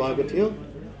हस्ताक्षर भएको थियो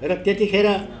र त्यतिखेर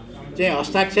चाहिँ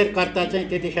हस्ताक्षरकर्ता चाहिँ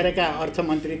त्यतिखेरका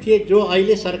अर्थमन्त्री थिए, जो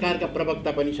अहिले सरकारका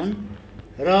प्रवक्ता पनि छन्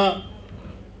र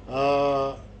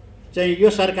चाहिँ यो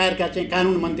सरकारका चाहिँ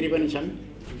कानुन मन्त्री पनि छन्।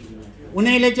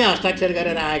 उनीहरूले चाहिँ हस्ताक्षर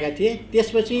गरेर आएका थिए।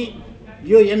 त्यसपछि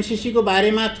यो एमसीसीको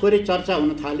बारेमा थोरै चर्चा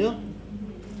हुन थाल्यो,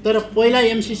 तर पहिला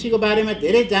एमसीसीको बारेमा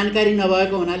धेरै जानकारी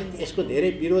नभएको हुनाले यसको धेरै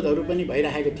विरोधहरू पनि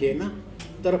भइरहेको थिएन।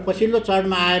 तर पछिल्लो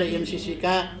चरणमा आएर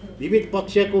एमसीसीका विविध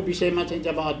पक्षको विषयमा चाहिँ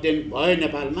जब अध्ययन भयो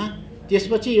नेपालमा,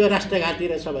 त्यसपछि यो राष्ट्रघाती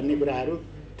रहेछ भन्ने कुराहरू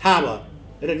थाहा भयो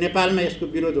र नेपालमा यसको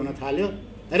विरोध हुन थाल्यो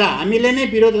र हामीले नै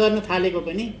विरोध गर्न थालेको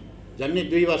पनि झन्डै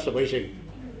 2 वर्ष भइसक्यो।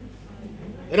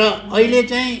 र अहिले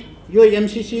चाहिँ यो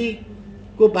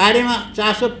एमसीसीको बारेमा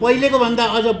चासो पहिलेको भन्दा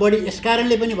अझ बढी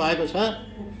यसकारणले पनि भएको छ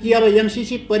कि अब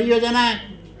एमसीसी परियोजना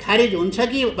खारिज हुन्छ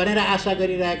कि भनेर आशा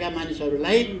गरिरहेका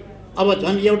मानिसहरूलाई अब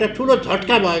झन् एउटा ठुलो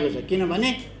झट्का भएको छ। किनभने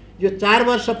यो 4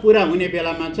 वर्ष पुरा हुने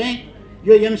बेलामा चाहिँ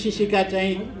यो एमसीसीका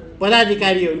चाहिँ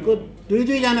पदाधिकारीहरूको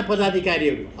 2 जना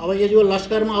पदाधिकारीहरू, अब यो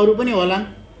लस्करमा अरू पनि होलान्,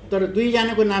 तर 2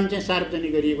 जनाको नाम चाहिँ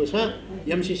सार्वजनिक गरिएको छ।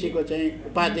 एमसीसीको चाहिँ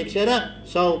उपाध्यक्ष र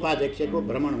सहउपाध्यक्षको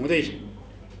भ्रमण हुँदैछ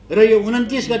र यो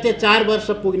 29 गते 4 वर्ष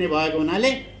पुग्ने भएको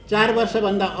हुनाले 4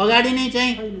 वर्षभन्दा अगाडि नै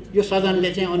चाहिँ यो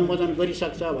सदनले चाहिँ अनुमोदन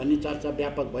गरिसक्छ भन्ने चर्चा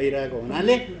व्यापक भइरहेको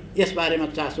हुनाले यसबारेमा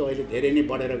चासो अहिले धेरै नै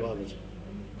बढेर गएको छ।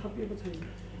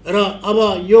 र अब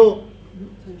यो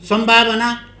सम्भावना,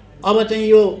 अब चाहिँ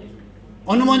यो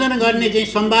अनुमोदन गर्ने चाहिँ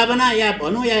सम्भावना या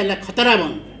भनौँ या यसलाई खतरा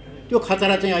भनौँ, त्यो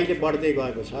खतरा चाहिँ अहिले बढ्दै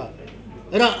गएको छ।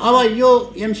 र अब यो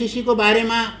एमसीसीको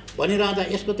बारेमा भनिरहँदा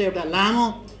यसको त एउटा लामो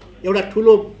एउटा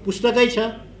ठुलो पुस्तकै छ,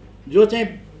 जो चाहिँ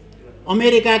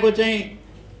अमेरिकाको चाहिँ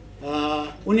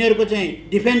उनीहरूको चाहिँ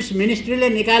डिफेन्स मिनिस्ट्रीले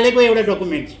निकालेको एउटा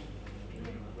डकुमेन्ट छ।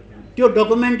 त्यो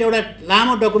डकुमेन्ट एउटा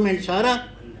लामो डकुमेन्ट छ र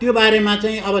त्यो बारेमा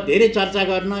चाहिँ अब धेरै चर्चा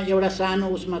गर्न एउटा सानो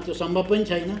उसमा त्यो सम्भव पनि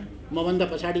छैन। मभन्दा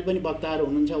पछाडि पनि वक्ताहरू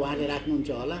हुनुहुन्छ, उहाँले राख्नुहुन्छ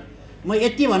होला। म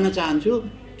यति भन्न चाहन्छु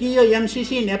कि यो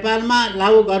एमसीसी नेपालमा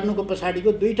लागू गर्नुको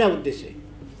पछाडिको 2टा उद्देश्य।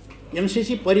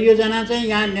 एमसीसी परियोजना चाहिँ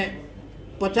यहाँ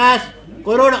 50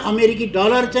 करोड अमेरिकी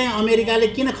डलर चाहिँ अमेरिकाले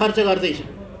किन खर्च गर्दैछ,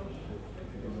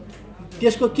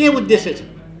 त्यसको के उद्देश्य छ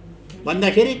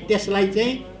भन्दाखेरि त्यसलाई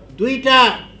चाहिँ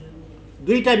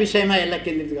दुईटा विषयमा यसलाई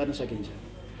केन्द्रित गर्न सकिन्छ।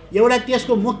 एउटा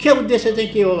त्यसको मुख्य उद्देश्य चाहिँ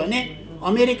के हो भने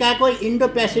अमेरिकाको इन्डो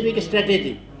पेसिफिक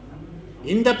स्ट्र्याटेजी,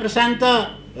 हिन्द प्रशान्त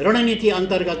रणनीति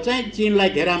अन्तर्गत चाहिँ चीनलाई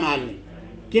घेरामा हाल्ने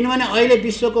किनभने अहिले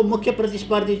विश्वको मुख्य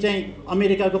प्रतिस्पर्धी चाहिँ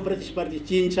अमेरिकाको प्रतिस्पर्धी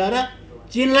चीन छ र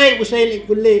चीनलाई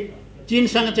उसले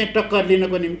चीनसँग चाहिँ टक्कर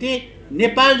लिनको निम्ति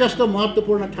नेपाल जस्तो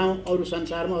महत्त्वपूर्ण ठाउँ अरू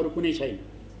संसारमा अरू कुनै छैन।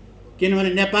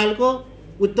 किनभने नेपालको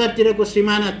उत्तरतिरको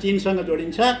सिमाना चीनसँग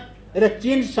जोडिन्छ र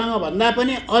चीनसँग भन्दा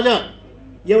पनि अझ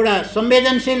एउटा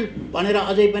संवेदनशील भनेर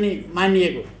अझै पनि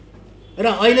मानिएको र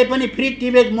अहिले पनि फ्री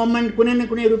तिब्बत मुभमेन्ट कुनै न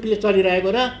कुनै रूपले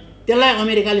चलिरहेको र त्यसलाई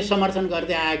अमेरिकाले समर्थन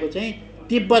गर्दै आएको चाहिँ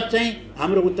तिब्बत चाहिँ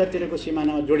हाम्रो उत्तरतिरको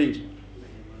सिमानामा जोडिन्छ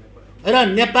र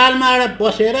नेपालमा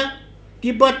बसेर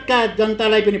तिब्बतका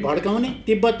जनतालाई पनि भड्काउने,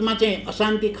 तिब्बतमा चाहिँ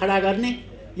अशान्ति खडा गर्ने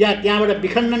या त्यहाँबाट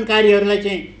विखण्डनकारीहरूलाई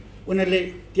चाहिँ उनीहरूले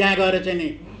त्यहाँ गएर चाहिँ नि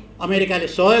अमेरिकाले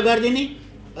सहयोग गरिदिने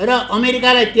र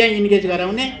अमेरिकालाई त्यहाँ इन्गेज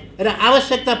गराउने र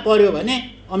आवश्यकता पर्यो भने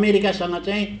अमेरिकासँग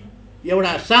चाहिँ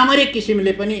एउटा सामरिक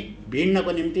किसिमले पनि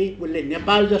भिड्नको निम्ति उसले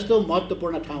नेपाल जस्तो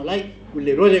महत्त्वपूर्ण ठाउँलाई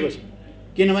उसले रोजेको छ।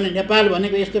 किनभने नेपाल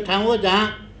भनेको यस्तो ठाउँ हो जहाँ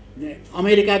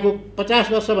अमेरिकाको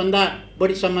 50 वर्षभन्दा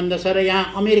बढी सम्बन्ध छ र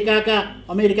यहाँ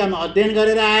अमेरिकामा अध्ययन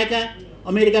गरेर आएका,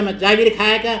 अमेरिकामा जागिर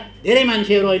खाएका धेरै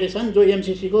मान्छेहरू अहिले छन् जो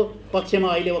एमसीसीको पक्षमा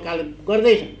अहिले वकालत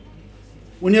गर्दैछन्।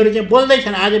 उनीहरू चाहिँ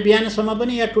बोल्दैछन्, आज बिहानसम्म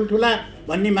पनि यहाँ ठुल्ठुला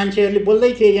भन्ने मान्छेहरूले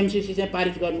बोल्दै थिए एमसीसी चाहिँ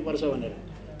पारित गर्नुपर्छ भनेर।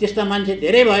 त्यस्ता मान्छे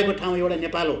धेरै भएको ठाउँ एउटा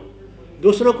नेपाल हो।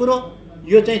 दोस्रो कुरो,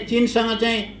 यो चाहिँ चीनसँग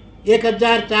चाहिँ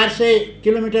 1400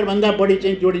 किलोमिटरभन्दा बढी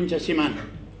चाहिँ जोडिन्छ सिमाना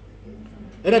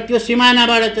र त्यो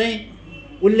सिमानाबाट चाहिँ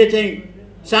उसले चाहिँ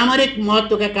सामरिक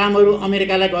महत्त्वका कामहरू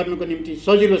अमेरिकालाई गर्नुको निम्ति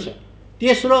सजिलो छ।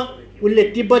 तेस्रो, उसले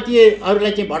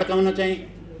तिब्बतीयहरूलाई चाहिँ भड्काउन चाहिँ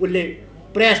उसले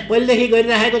प्रयास पहिलेदेखि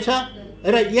गरिरहेको छ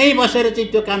र यहीँ बसेर चाहिँ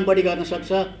त्यो काम बढी गर्न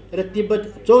सक्छ र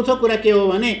तिब्बत। चौथो कुरा के हो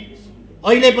भने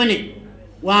अहिले पनि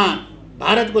उहाँ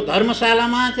भारतको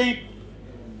धर्मशालामा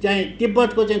चाहिँ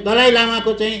तिब्बतको चाहिँ दलाई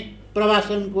लामाको चाहिँ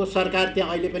प्रवासनको सरकार त्यहाँ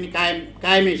अहिले पनि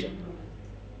कायमै छ,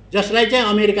 जसलाई चाहिँ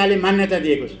अमेरिकाले मान्यता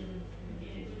दिएको छ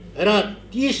र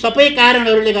ती सबै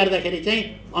कारणहरूले गर्दाखेरि चाहिँ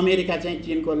अमेरिका चाहिँ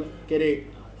चीनको के अरे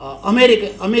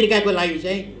अमेरिकाको लागि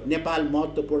चाहिँ नेपाल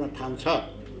महत्त्वपूर्ण ठाउँ छ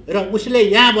र उसले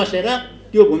यहाँ बसेर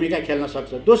त्यो भूमिका खेल्न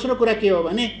सक्छ। दोस्रो कुरा के हो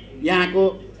भने यहाँको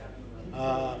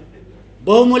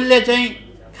बहुमूल्य चाहिँ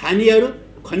खानीहरू,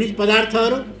 खनिज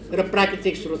पदार्थहरू र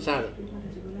प्राकृतिक स्रोत साधन।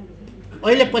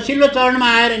 अहिले पछिल्लो चरणमा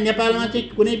आएर नेपालमा चाहिँ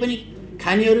कुनै पनि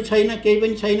खानीहरू छैन, केही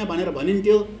पनि छैन भनेर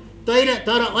भनिन्थ्यो।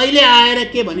 तर अहिले आएर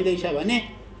के भनिँदैछ भने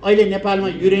अहिले नेपालमा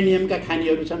युरेनियमका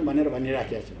खानीहरू छन् भनेर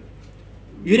भनिराखेको छ।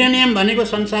 युरेनियम भनेको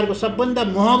संसारको सबभन्दा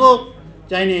महँगो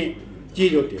चाहिने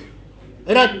चिज हो त्यो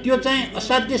र त्यो चाहिँ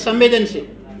असाध्यै संवेदनशील,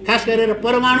 खास गरेर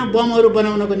परमाणु बमहरू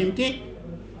बनाउनको निम्ति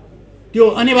त्यो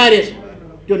अनिवार्य छ,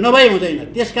 त्यो नभई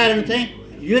हुँदैन। त्यसकारण चाहिँ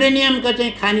युरेनियमका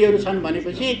चाहिँ खानीहरू छन्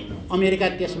भनेपछि अमेरिका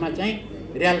त्यसमा चाहिँ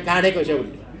र्याल काटेको छ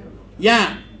उसले। यहाँ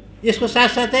यसको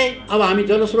साथसाथै अब हामी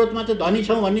जलस्रोतमा त धनी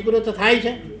छौँ भन्ने कुरो त थाहै छ।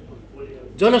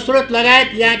 जलस्रोत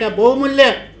लगायत यहाँका बहुमूल्य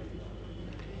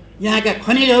यहाँका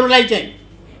खनिजहरूलाई चाहिँ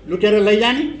लुटेर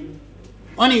लैजाने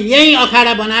अनि यही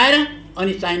अखाडा बनाएर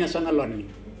अनि चाइनासँग लड्ने,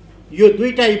 यो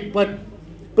दुईटा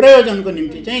प्रयोजनको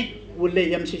निम्ति चाहिँ उसले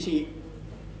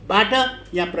एमसीसीबाट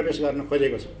यहाँ प्रवेश गर्न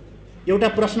खोजेको छ। एउटा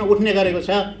प्रश्न उठ्ने गरेको छ,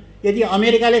 यदि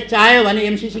अमेरिकाले चाह्यो भने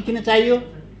एमसीसी किन चाहियो?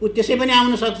 ऊ त्यसै पनि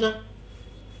आउन सक्छ।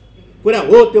 कुरा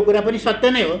हो, त्यो कुरा पनि सत्य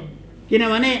नै हो।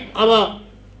 किनभने अब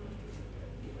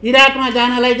इराकमा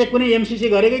जानलाई चाहिँ कुनै एमसीसी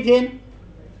गरेकै थिएन।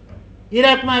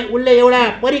 इराकमा उसले एउटा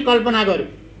परिकल्पना गर्यो,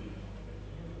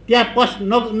 त्यहाँ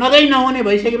नगई नहुने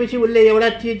भइसकेपछि उसले एउटा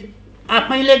चिज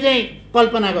आफैले चाहिँ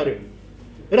कल्पना गर्यो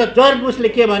र जर्ज बुशले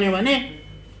के भन्यो भने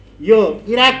यो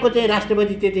इराकको चाहिँ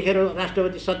राष्ट्रपति, त्यतिखेर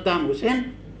राष्ट्रपति सद्दाम हुसेन,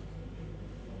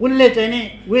 उनले चाहिँ नि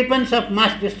वेपन्स अफ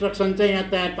मास डिस्ट्रक्सन चाहिँ यहाँ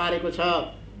तयार पारेको छ,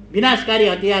 विनाशकारी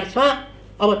हतियार छ।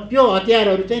 अब त्यो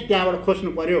हतियारहरू चाहिँ त्यहाँबाट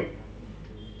खोज्नु पर्यो,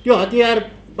 त्यो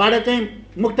हतियारबाट चाहिँ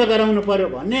मुक्त गराउनु पर्यो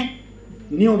भन्ने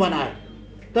न्यू बनायो।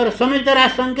 तर संयुक्त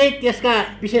राष्ट्रसङ्घकै त्यसका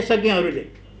विशेषज्ञहरूले,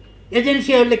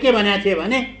 एजेन्सीहरूले के भनेका थिए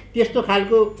भने त्यस्तो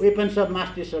खालको वेपन्स अफ मास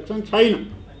डिस्ट्रक्सन छैन,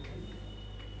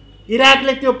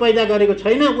 इराकले त्यो पैदा गरेको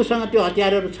छैन, उसँग त्यो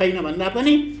हतियारहरू छैन भन्दा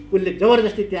पनि उसले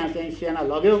जबरजस्ती त्यहाँ चाहिँ सेना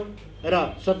लग्यो र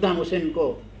सद्दाम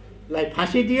हुसेनकोलाई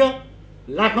फाँसी दियो,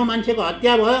 लाखौँ मान्छेको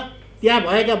हत्या भयो, त्यहाँ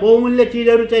भएका बहुमूल्य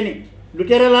चिजहरू चाहिँ नि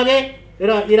लुटेर लगे र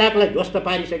इराकलाई ध्वस्त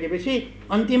पारिसकेपछि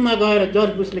अन्तिममा गएर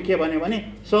जर्ज बुशले के भन्यो भने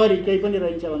सरी केही पनि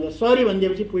रहन्छ भनेर सरी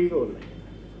भनिदिएपछि पुगेको उसलाई।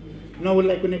 न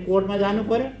उसलाई कुनै कोर्टमा जानु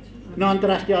पर्यो, न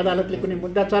अन्तर्राष्ट्रिय अदालतले कुनै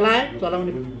मुद्दा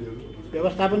चलाउने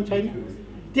व्यवस्था पनि छैन।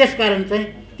 त्यसकारण चाहिँ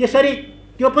त्यसरी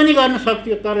त्यो पनि गर्न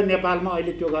सक्थ्यो, तर नेपालमा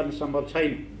अहिले त्यो गर्न सम्भव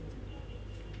छैन।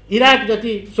 इराक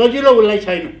जति सजिलो उसलाई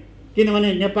छैन,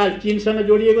 किनभने नेपाल चीनसँग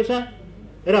जोडिएको छ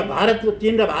र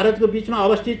चीन र भारतको बिचमा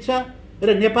अवस्थित छ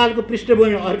र नेपालको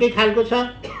पृष्ठभूमि अर्कै खालको छ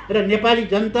र नेपाली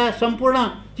जनता सम्पूर्ण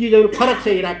चिजहरू फरक छ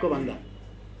इराकको भन्दा।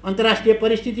 अन्तर्राष्ट्रिय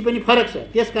परिस्थिति पनि फरक छ।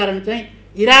 त्यसकारण चाहिँ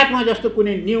इराकमा जस्तो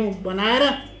कुनै न्यू बनाएर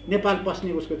नेपाल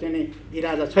पस्ने उसको चाहिँ नि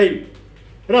इरादा छैन।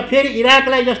 र फेरि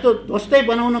इराकलाई जस्तो ध्वस्तै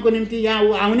बनाउनको निम्ति यहाँ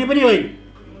ऊ आउने पनि होइन।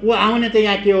 ऊ आउने त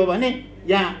यहाँ के हो भने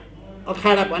यहाँ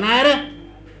अखाडा बनाएर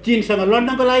चीनसँग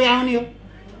लड्नको लागि आउने हो।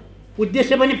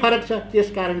 उद्देश्य पनि फरक छ।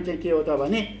 त्यसकारण चाहिँ के हो त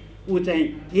भने ऊ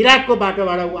चाहिँ इराकको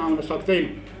बाटोबाट ऊ आउन सक्दैन।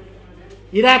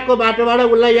 इराकको बाटोबाट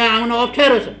उसलाई यहाँ आउन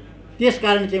अप्ठ्यारो छ।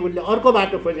 त्यसकारण चाहिँ उसले अर्को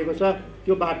बाटो खोजेको छ।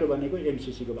 त्यो बाटो भनेको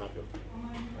एमसीसीको बाटो।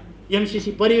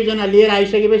 एमसीसी परियोजना लिएर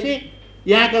आइसकेपछि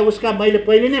यहाँका उसका मैले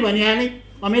पहिले नै भनिहालेँ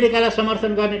अमेरिकालाई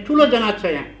समर्थन गर्ने ठुलो जमात छ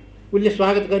यहाँ। उसले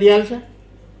स्वागत गरिहाल्छ।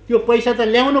 त्यो पैसा त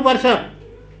ल्याउनुपर्छ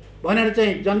भनेर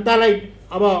चाहिँ जनतालाई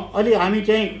अब अलि हामी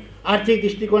चाहिँ आर्थिक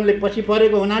दृष्टिकोणले पछि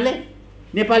परेको हुनाले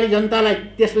नेपाली जनतालाई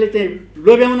त्यसले चाहिँ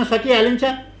लोभ्याउन सकिहालिन्छ।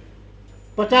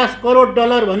 50 करोड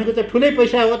डलर भनेको त ठुलै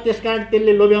पैसा हो। त्यसकारण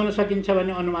त्यसले लोभ्याउन सकिन्छ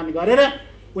भन्ने अनुमान गरेर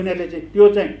उनीहरूले चाहिँ त्यो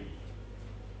चाहिँ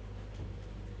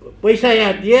पैसा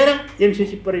यहाँ दिएर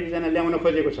एमसीसी परियोजना ल्याउन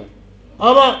खोजेको छ।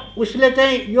 अब उसले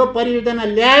चाहिँ यो परियोजना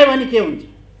ल्यायो भने के हुन्छ?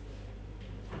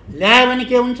 ल्यायो भने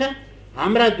के हुन्छ?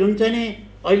 हाम्रा जुन चाहिँ नि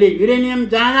अहिले युरेनियम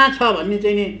जहाँ छ भन्ने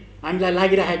चाहिँ नि हामीलाई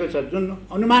लागिरहेको छ, जुन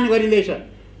अनुमान गरिँदैछ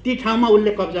ती ठाउँमा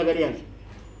उसले कब्जा गरिहाल्छ।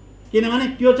 किनभने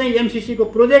त्यो चाहिँ एमसीसीको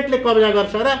प्रोजेक्टले कब्जा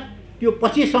गर्छ र त्यो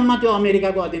पछिसम्म त्यो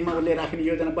अमेरिकाको अधीनमा उसले राख्ने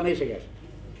योजना बनाइसकेको छ।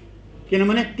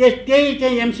 किनभने त्यही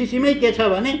चाहिँ एमसीसीमै के छ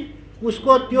भने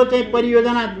उसको त्यो चाहिँ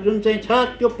परियोजना जुन चाहिँ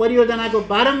छ त्यो परियोजनाको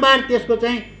बारम्बार त्यसको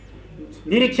चाहिँ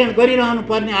निरीक्षण गरिरहनु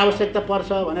पर्ने आवश्यकता पर्छ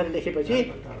भनेर लेखेपछि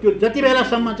त्यो जति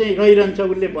बेलासम्म चाहिँ रहिरहन्छ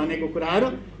उसले भनेको कुराहरू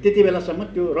त्यति बेलासम्म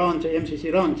त्यो रहन्छ, एमसीसी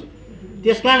रहन्छ।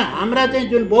 त्यसकारण हाम्रा चाहिँ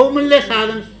जुन बहुमूल्य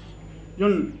साधन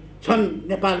जुन छन्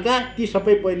नेपालका ती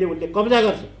सबै पहिले उसले कब्जा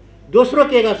गर्छ। दोस्रो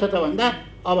के गर्छ त भन्दा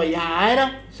अब यहाँ आएर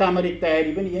सामरिक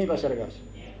तयारी पनि यहीँ बसेर गर्छ।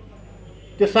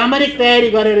 त्यो सामरिक तयारी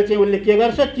गरेर चाहिँ उसले के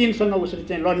गर्छ? चीनसँग उसले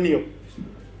चाहिँ लड्ने हो।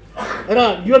 र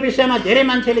यो विषयमा धेरै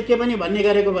मान्छेले के पनि भन्ने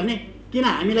गरेको भने किन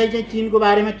हामीलाई चाहिँ चीनको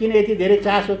बारेमा किन यति धेरै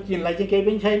चासो? चीनलाई चाहिँ केही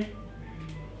पनि छैन।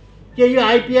 के यो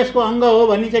आइपिएसको अङ्ग हो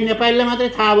भन्ने चाहिँ नेपालले मात्रै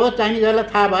थाहा भयो, चाइनिजहरूलाई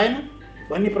थाहा भएन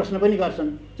भन्ने प्रश्न पनि गर्छन्।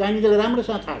 चाइनिजलाई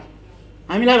राम्रोसँग थाहा छ।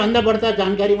 हामीलाई भन्दा बढ्ता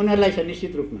जानकारी उनीहरूलाई छ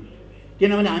निश्चित रूपमा।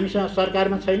 किनभने हामीसँग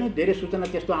सरकारमा छैन, धेरै सूचना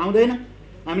त्यस्तो आउँदैन।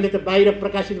 हामीले त बाहिर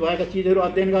प्रकाशित भएका चिजहरू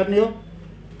अध्ययन गर्ने हो।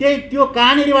 त्यही त्यो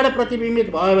कहाँनिरबाट प्रतिबिम्बित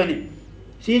भयो भने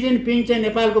सी जिनपिङ चाहिँ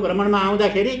नेपालको भ्रमणमा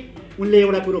आउँदाखेरि उनले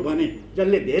एउटा कुरो भने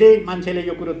जसले धेरै मान्छेले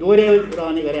यो कुरो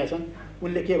दोहोऱ्याइरहने गरेका छन्।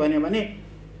 उनले के भन्यो भने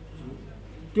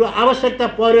त्यो आवश्यकता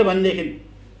पर्यो भनेदेखि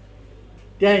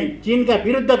त्यही चीनका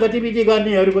विरुद्ध गतिविधि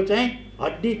गर्नेहरूको चाहिँ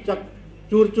हड्डी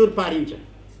चुरचुर पारिन्छ,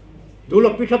 धुलो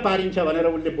पिठो पारिन्छ भनेर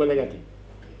उनले बोलेका थिए।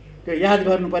 त्यो याद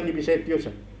गर्नुपर्ने विषय त्यो छ।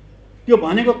 त्यो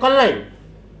भनेको कसलाई हो?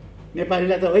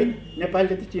 नेपालीलाई त होइन।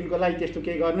 नेपालीले त चीनको लागि त्यस्तो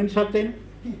केही गर्न नि सक्दैन।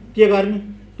 के गर्ने?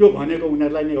 त्यो भनेको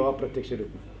उनीहरूलाई नै हो अप्रत्यक्ष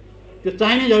रूपमा। त्यो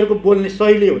चाइनिजहरूको बोल्ने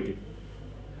शैली हो।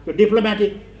 त्यो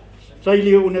डिप्लोमेटिक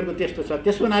शैली हो उनीहरूको, त्यस्तो छ।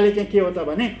 त्यस हुनाले चाहिँ के हो त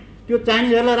भने त्यो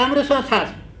चाइनिजहरूलाई राम्रोसँग थाहा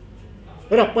छ।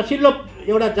 र पछिल्लो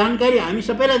एउटा जानकारी हामी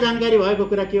सबैलाई जानकारी भएको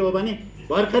कुरा के हो भने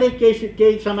भर्खरै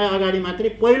केही समय अगाडि मात्रै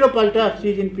पहिलोपल्ट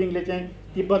सी जिनपिङले चाहिँ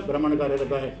तिब्बत भ्रमण गरेर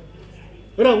गए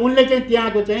र उनले चाहिँ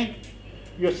त्यहाँको चाहिँ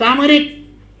यो सामरिक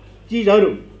चिजहरू,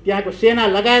 त्यहाँको सेना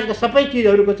लगायतका सबै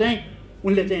चिजहरूको चाहिँ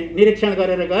उनले चाहिँ निरीक्षण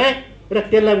गरेर गए र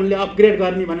त्यसलाई उनले अपग्रेड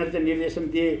गर्ने भनेर चाहिँ निर्देशन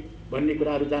दिए भन्ने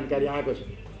कुराहरू जानकारी आएको छ।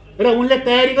 र उनले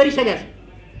तयारी गरिसकेका छ।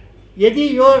 यदि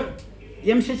यो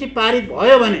एमसीसी पारित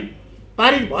भयो भने,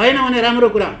 पारित भएन भने राम्रो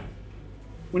कुरा।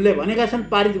 उनले भनेका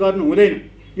छन् पारित गर्नु हुँदैन,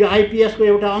 यो आइपिएसको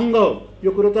एउटा अङ्ग हो।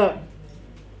 यो कुरो त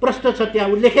प्रष्ट छ, त्यहाँ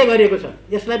उल्लेखै गरिएको छ।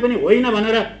 यसलाई पनि होइन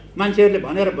भनेर मान्छेहरूले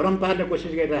भनेर भ्रम पार्ने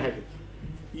कोसिस गरिरहेको।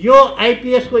 यो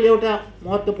आइपिएसको एउटा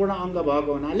महत्त्वपूर्ण अङ्ग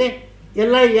भएको हुनाले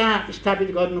यसलाई यहाँ स्थापित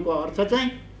गर्नुको अर्थ चाहिँ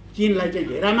चीनलाई चाहिँ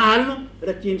घेरामा हाल्नु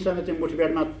र चीनसँग चाहिँ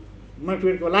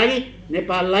मुठभेडको लागि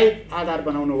नेपाललाई आधार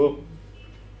बनाउनु हो।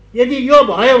 यदि यो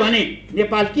भयो भने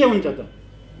नेपाल के हुन्छ त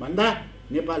भन्दा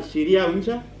नेपाल सिरिया हुन्छ,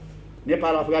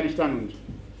 नेपाल अफगानिस्तान हुन्छ,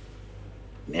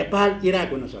 नेपाल इराक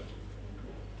हुन सक्छ,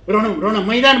 रण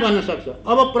मैदान बन्न सक्छ।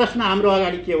 अब प्रश्न हाम्रो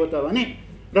अगाडि के हो त भने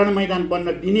रण मैदान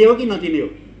बन्न दिने हो कि नदिने हो?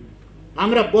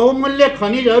 हाम्रा बहुमूल्य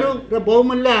खनिजहरू र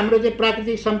बहुमूल्य हाम्रो चाहिँ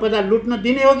प्राकृतिक सम्पदा लुट्न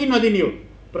दिने हो कि नदिने हो?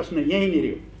 प्रश्न यहीँनिर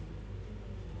हो।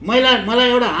 मलाई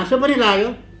एउटा हाँसो पनि लाग्यो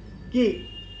कि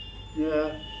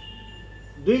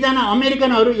दुईजना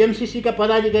अमेरिकनहरू एमसीसीका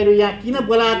पदाधिकारी यहाँ किन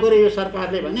बोलाएको रे यो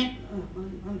सरकारले भने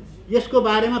यसको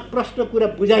बारेमा प्रष्ट कुरा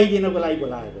बुझाइदिनको लागि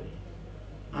बोलाएको।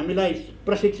 हामीलाई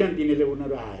प्रशिक्षण दिनेले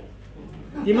उनीहरू आएर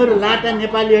तिमीहरू लाटा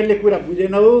नेपालीहरूले कुरा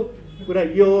बुझेनौ, कुरा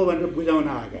यो हो भनेर बुझाउन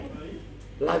आएका।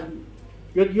 लाज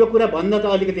यो कुरा भन्दा त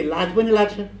अलिकति लाज पनि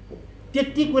लाग्छ।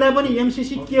 त्यति कुरा पनि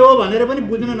एमसीसी के हो भनेर पनि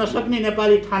बुझ्न नसक्ने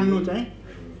नेपाली ठान्नु चाहिँ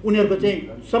उनीहरूको चाहिँ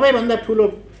सबैभन्दा ठुलो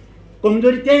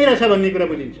कमजोरी त्यही रहेछ भन्ने कुरा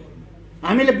बुझिन्छ।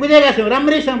 हामीले बुझेका छौँ,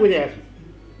 राम्रैसँग बुझेका छौँ।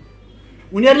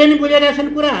 उनीहरूले नि बुझेका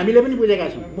छन् कुरा, हामीले पनि बुझेका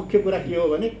छौँ। मुख्य कुरा के हो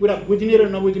भने कुरा बुझ्ने र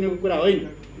नबुझ्नेको कुरा होइन,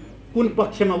 कुन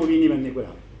पक्षमा उभिने भन्ने कुरा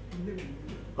हो।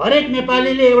 हरेक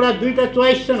नेपालीले एउटा दुईटा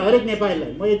चोइस छन्। हरेक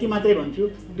नेपालीलाई म यति मात्रै भन्छु,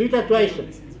 दुईटा चोइस छन्।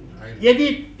 यदि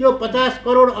त्यो 50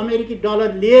 करोड अमेरिकी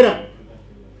डलर लिएर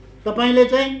तपाईँले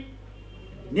चाहिँ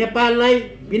नेपाललाई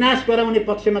विनाश गराउने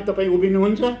पक्षमा तपाईँ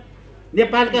उभिनुहुन्छ,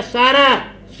 नेपालका सारा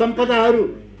सम्पदाहरू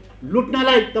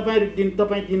लुट्नलाई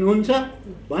तपाईँ दिनुहुन्छ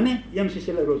भने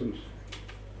एमसीसीलाई रोज्नुहोस्।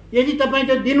 यदि तपाईँ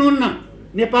त्यो दिनुहुन्न,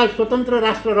 नेपाल स्वतन्त्र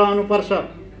राष्ट्र रहनुपर्छ,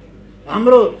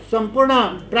 हाम्रो सम्पूर्ण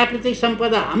प्राकृतिक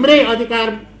सम्पदा हाम्रै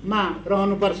अधिकारमा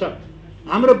रहनुपर्छ,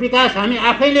 हाम्रो विकास हामी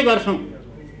आफैले गर्छौँ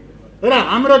र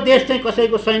हाम्रो देश चाहिँ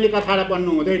कसैको सैनिक अखाडा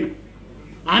बन्नु हुँदैन।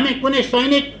 हामी कुनै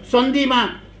सैनिक सन्धिमा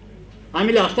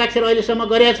हामीले हस्ताक्षर अहिलेसम्म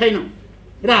गरेका छैनौँ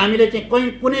र हामीले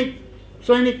चाहिँ कुनै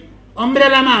सैनिक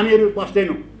अम्ब्रेलामा हामीहरू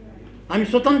बस्दैनौँ। हामी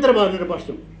स्वतन्त्र बनेर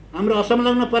बस्छौँ, हाम्रो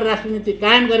असंलग्न परराष्ट्र नीति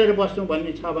कायम गरेर बस्छौँ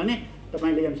भन्ने छ भने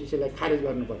तपाईँले एमसीसीलाई खारेज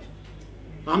गर्नुपर्छ।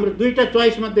 हाम्रो दुईटा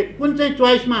चोइसमध्ये कुन चाहिँ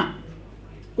चोइसमा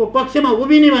को पक्षमा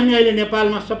उभिने भन्ने अहिले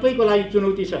नेपालमा सबैको लागि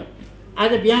चुनौती छ।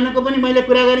 आज बिहानको पनि मैले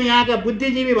कुरा गरेँ, यहाँका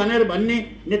बुद्धिजीवी भनेर भन्ने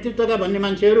नेतृत्वका भन्ने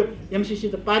मान्छेहरू एमसीसी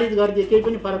त पारित गरिदिए केही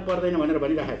पनि फरक पर्दैन भनेर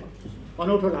भनिराखेको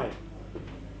अनौठो लाग्यो।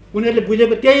 उनीहरूले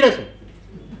बुझेको त्यही रहेछ।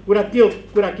 कुरा त्यो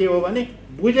कुरा के हो भने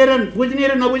बुझ्ने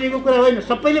र नबुझेको कुरा होइन,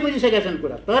 सबैले बुझिसकेका छन्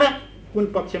कुरा, तर कुन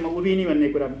पक्षमा उभिने भन्ने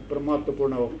कुरा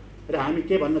महत्त्वपूर्ण हो। र हामी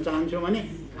के भन्न चाहन्छौँ भने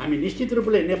हामी निश्चित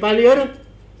रूपले नेपालीहरू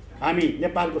हामी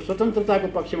नेपालको स्वतन्त्रताको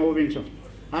पक्षमा उभिन्छौँ।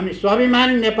 हामी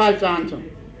स्वाभिमानी नेपाल चाहन्छौँ,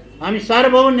 हामी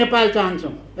सार्वभौम नेपाल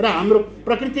चाहन्छौँ र हाम्रो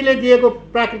प्रकृतिले दिएको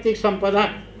प्राकृतिक सम्पदा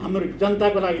हाम्रो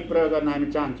जनताको लागि प्रयोग गर्न हामी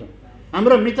चाहन्छौँ।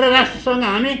 हाम्रो मित्र राष्ट्रसँग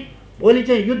हामी भोलि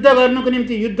चाहिँ युद्ध गर्नुको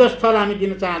निम्ति युद्धस्थल हामी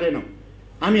दिन चाहँदैनौँ।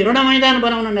 हामी रणमैदान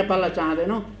बनाउन नेपाललाई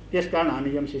चाहँदैनौँ। त्यसकारण हामी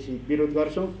एमसीसी विरोध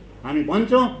गर्छौँ। हामी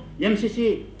भन्छौँ एमसीसी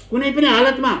कुनै पनि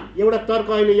हालतमा एउटा तर्क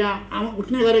अहिले यहाँ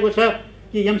उठ्ने गरेको छ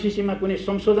कि एमसीसीमा कुनै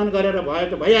संशोधन गरेर भयो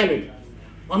त भइहाल्यो।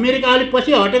 अमेरिका अलिक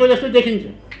पछि हटेको जस्तो देखिन्छ,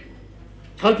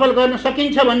 छलफल गर्न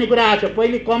सकिन्छ भन्ने कुरा आएको छ।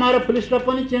 पहिले कमा र फुल स्टप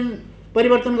पनि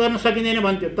परिवर्तन गर्न सकिँदैन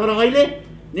भन्थ्यो, तर अहिले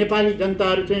नेपाली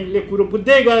जनताहरू चाहिँ ले कुरो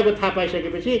बुझ्दै गएको थाहा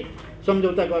पाइसकेपछि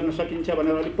सम्झौता गर्न सकिन्छ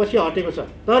भनेर अलिक पछि हटेको छ।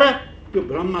 तर त्यो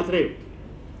भ्रम मात्रै हो।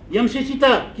 एमसीसी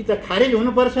त कि त खारेज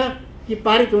हुनुपर्छ कि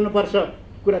पारित हुनुपर्छ,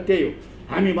 कुरा त्यही हो।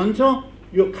 हामी भन्छौँ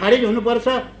यो खारेज हुनुपर्छ।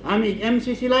 हामी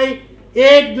एमसीसीलाई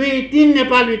 1, 2, 3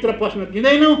 नेपालभित्र पस्न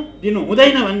दिँदैनौँ, दिनु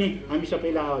हुँदैन भन्ने हामी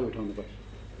सबैले आवाज उठाउनुपर्छ।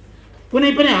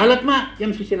 कुनै पनि हालतमा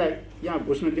एमसीसीलाई यहाँ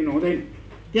घुस्न दिनु हुँदैन।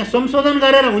 त्यहाँ संशोधन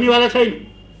गरेर हुनेवाला छैन,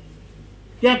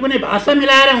 त्यहाँ कुनै भाषा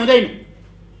मिलाएर हुँदैन।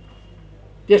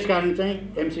 त्यसकारण चाहिँ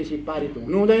एमसीसी पारित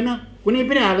हुनु हुँदैन, कुनै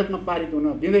पनि हालतमा पारित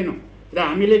हुन दिँदैनौँ। र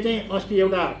हामीले चाहिँ अस्ति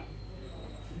एउटा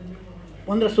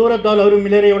 15-16 दलहरू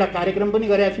मिलेर एउटा कार्यक्रम पनि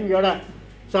गरेका छौँ। एउटा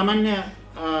सामान्य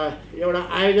एउटा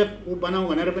आयोजक बनाऊँ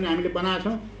भनेर पनि हामीले बनाएका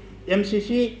छौँ।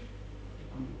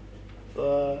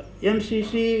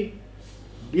 एमसीसी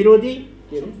विरोधी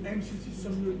के अरे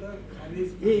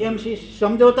एमसीसी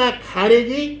सम्झौता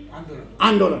खारेजी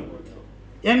आन्दोलन,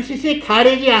 एमसीसी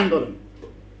खारेजी आन्दोलन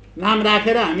नाम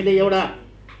राखेर हामीले एउटा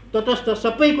तटस्थ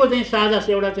सबैको चाहिँ साझा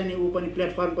एउटा चाहिँ ऊ पनि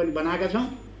प्लेटफर्म पनि बनाएका छौँ।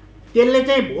 त्यसले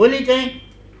चाहिँ भोलि चाहिँ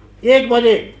 1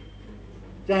 बजे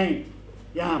चाहिँ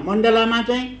यहाँ मण्डलामा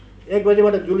चाहिँ 1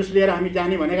 बजेबाट जुलुस लिएर हामी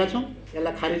जाने भनेका छौँ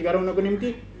यसलाई खारिज गराउनको निम्ति।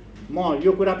 म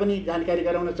यो कुरा पनि जानकारी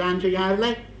गराउन चाहन्छु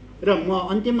यहाँहरूलाई। र म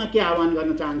अन्तिममा के आह्वान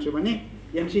गर्न चाहन्छु भने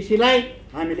एमसीसीलाई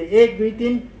हामीले 1, 2,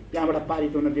 3 त्यहाँबाट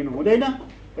पारित हुन दिनु हुँदैन।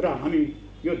 र हामी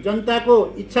यो जनताको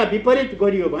इच्छा विपरीत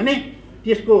गरियो भने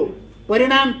त्यसको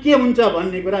परिणाम के हुन्छ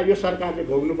भन्ने कुरा यो सरकारले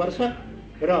भोग्नुपर्छ।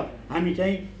 र हामी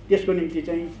चाहिँ त्यसको निम्ति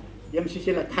चाहिँ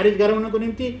एमसीसीलाई खारिज गराउनको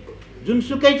निम्ति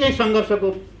जुनसुकै चाहिँ सङ्घर्षको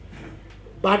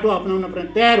बाटो अपनाउन पनि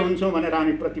तयार हुन्छौँ भनेर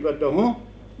हामी प्रतिबद्ध हौँ।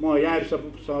 म यहाँहरू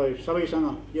सबैसँग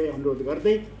यही अनुरोध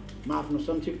गर्दै म आफ्नो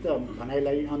संक्षिप्त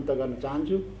भनाइलाई अन्त गर्न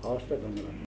चाहन्छु। हवस् त, धन्यवाद।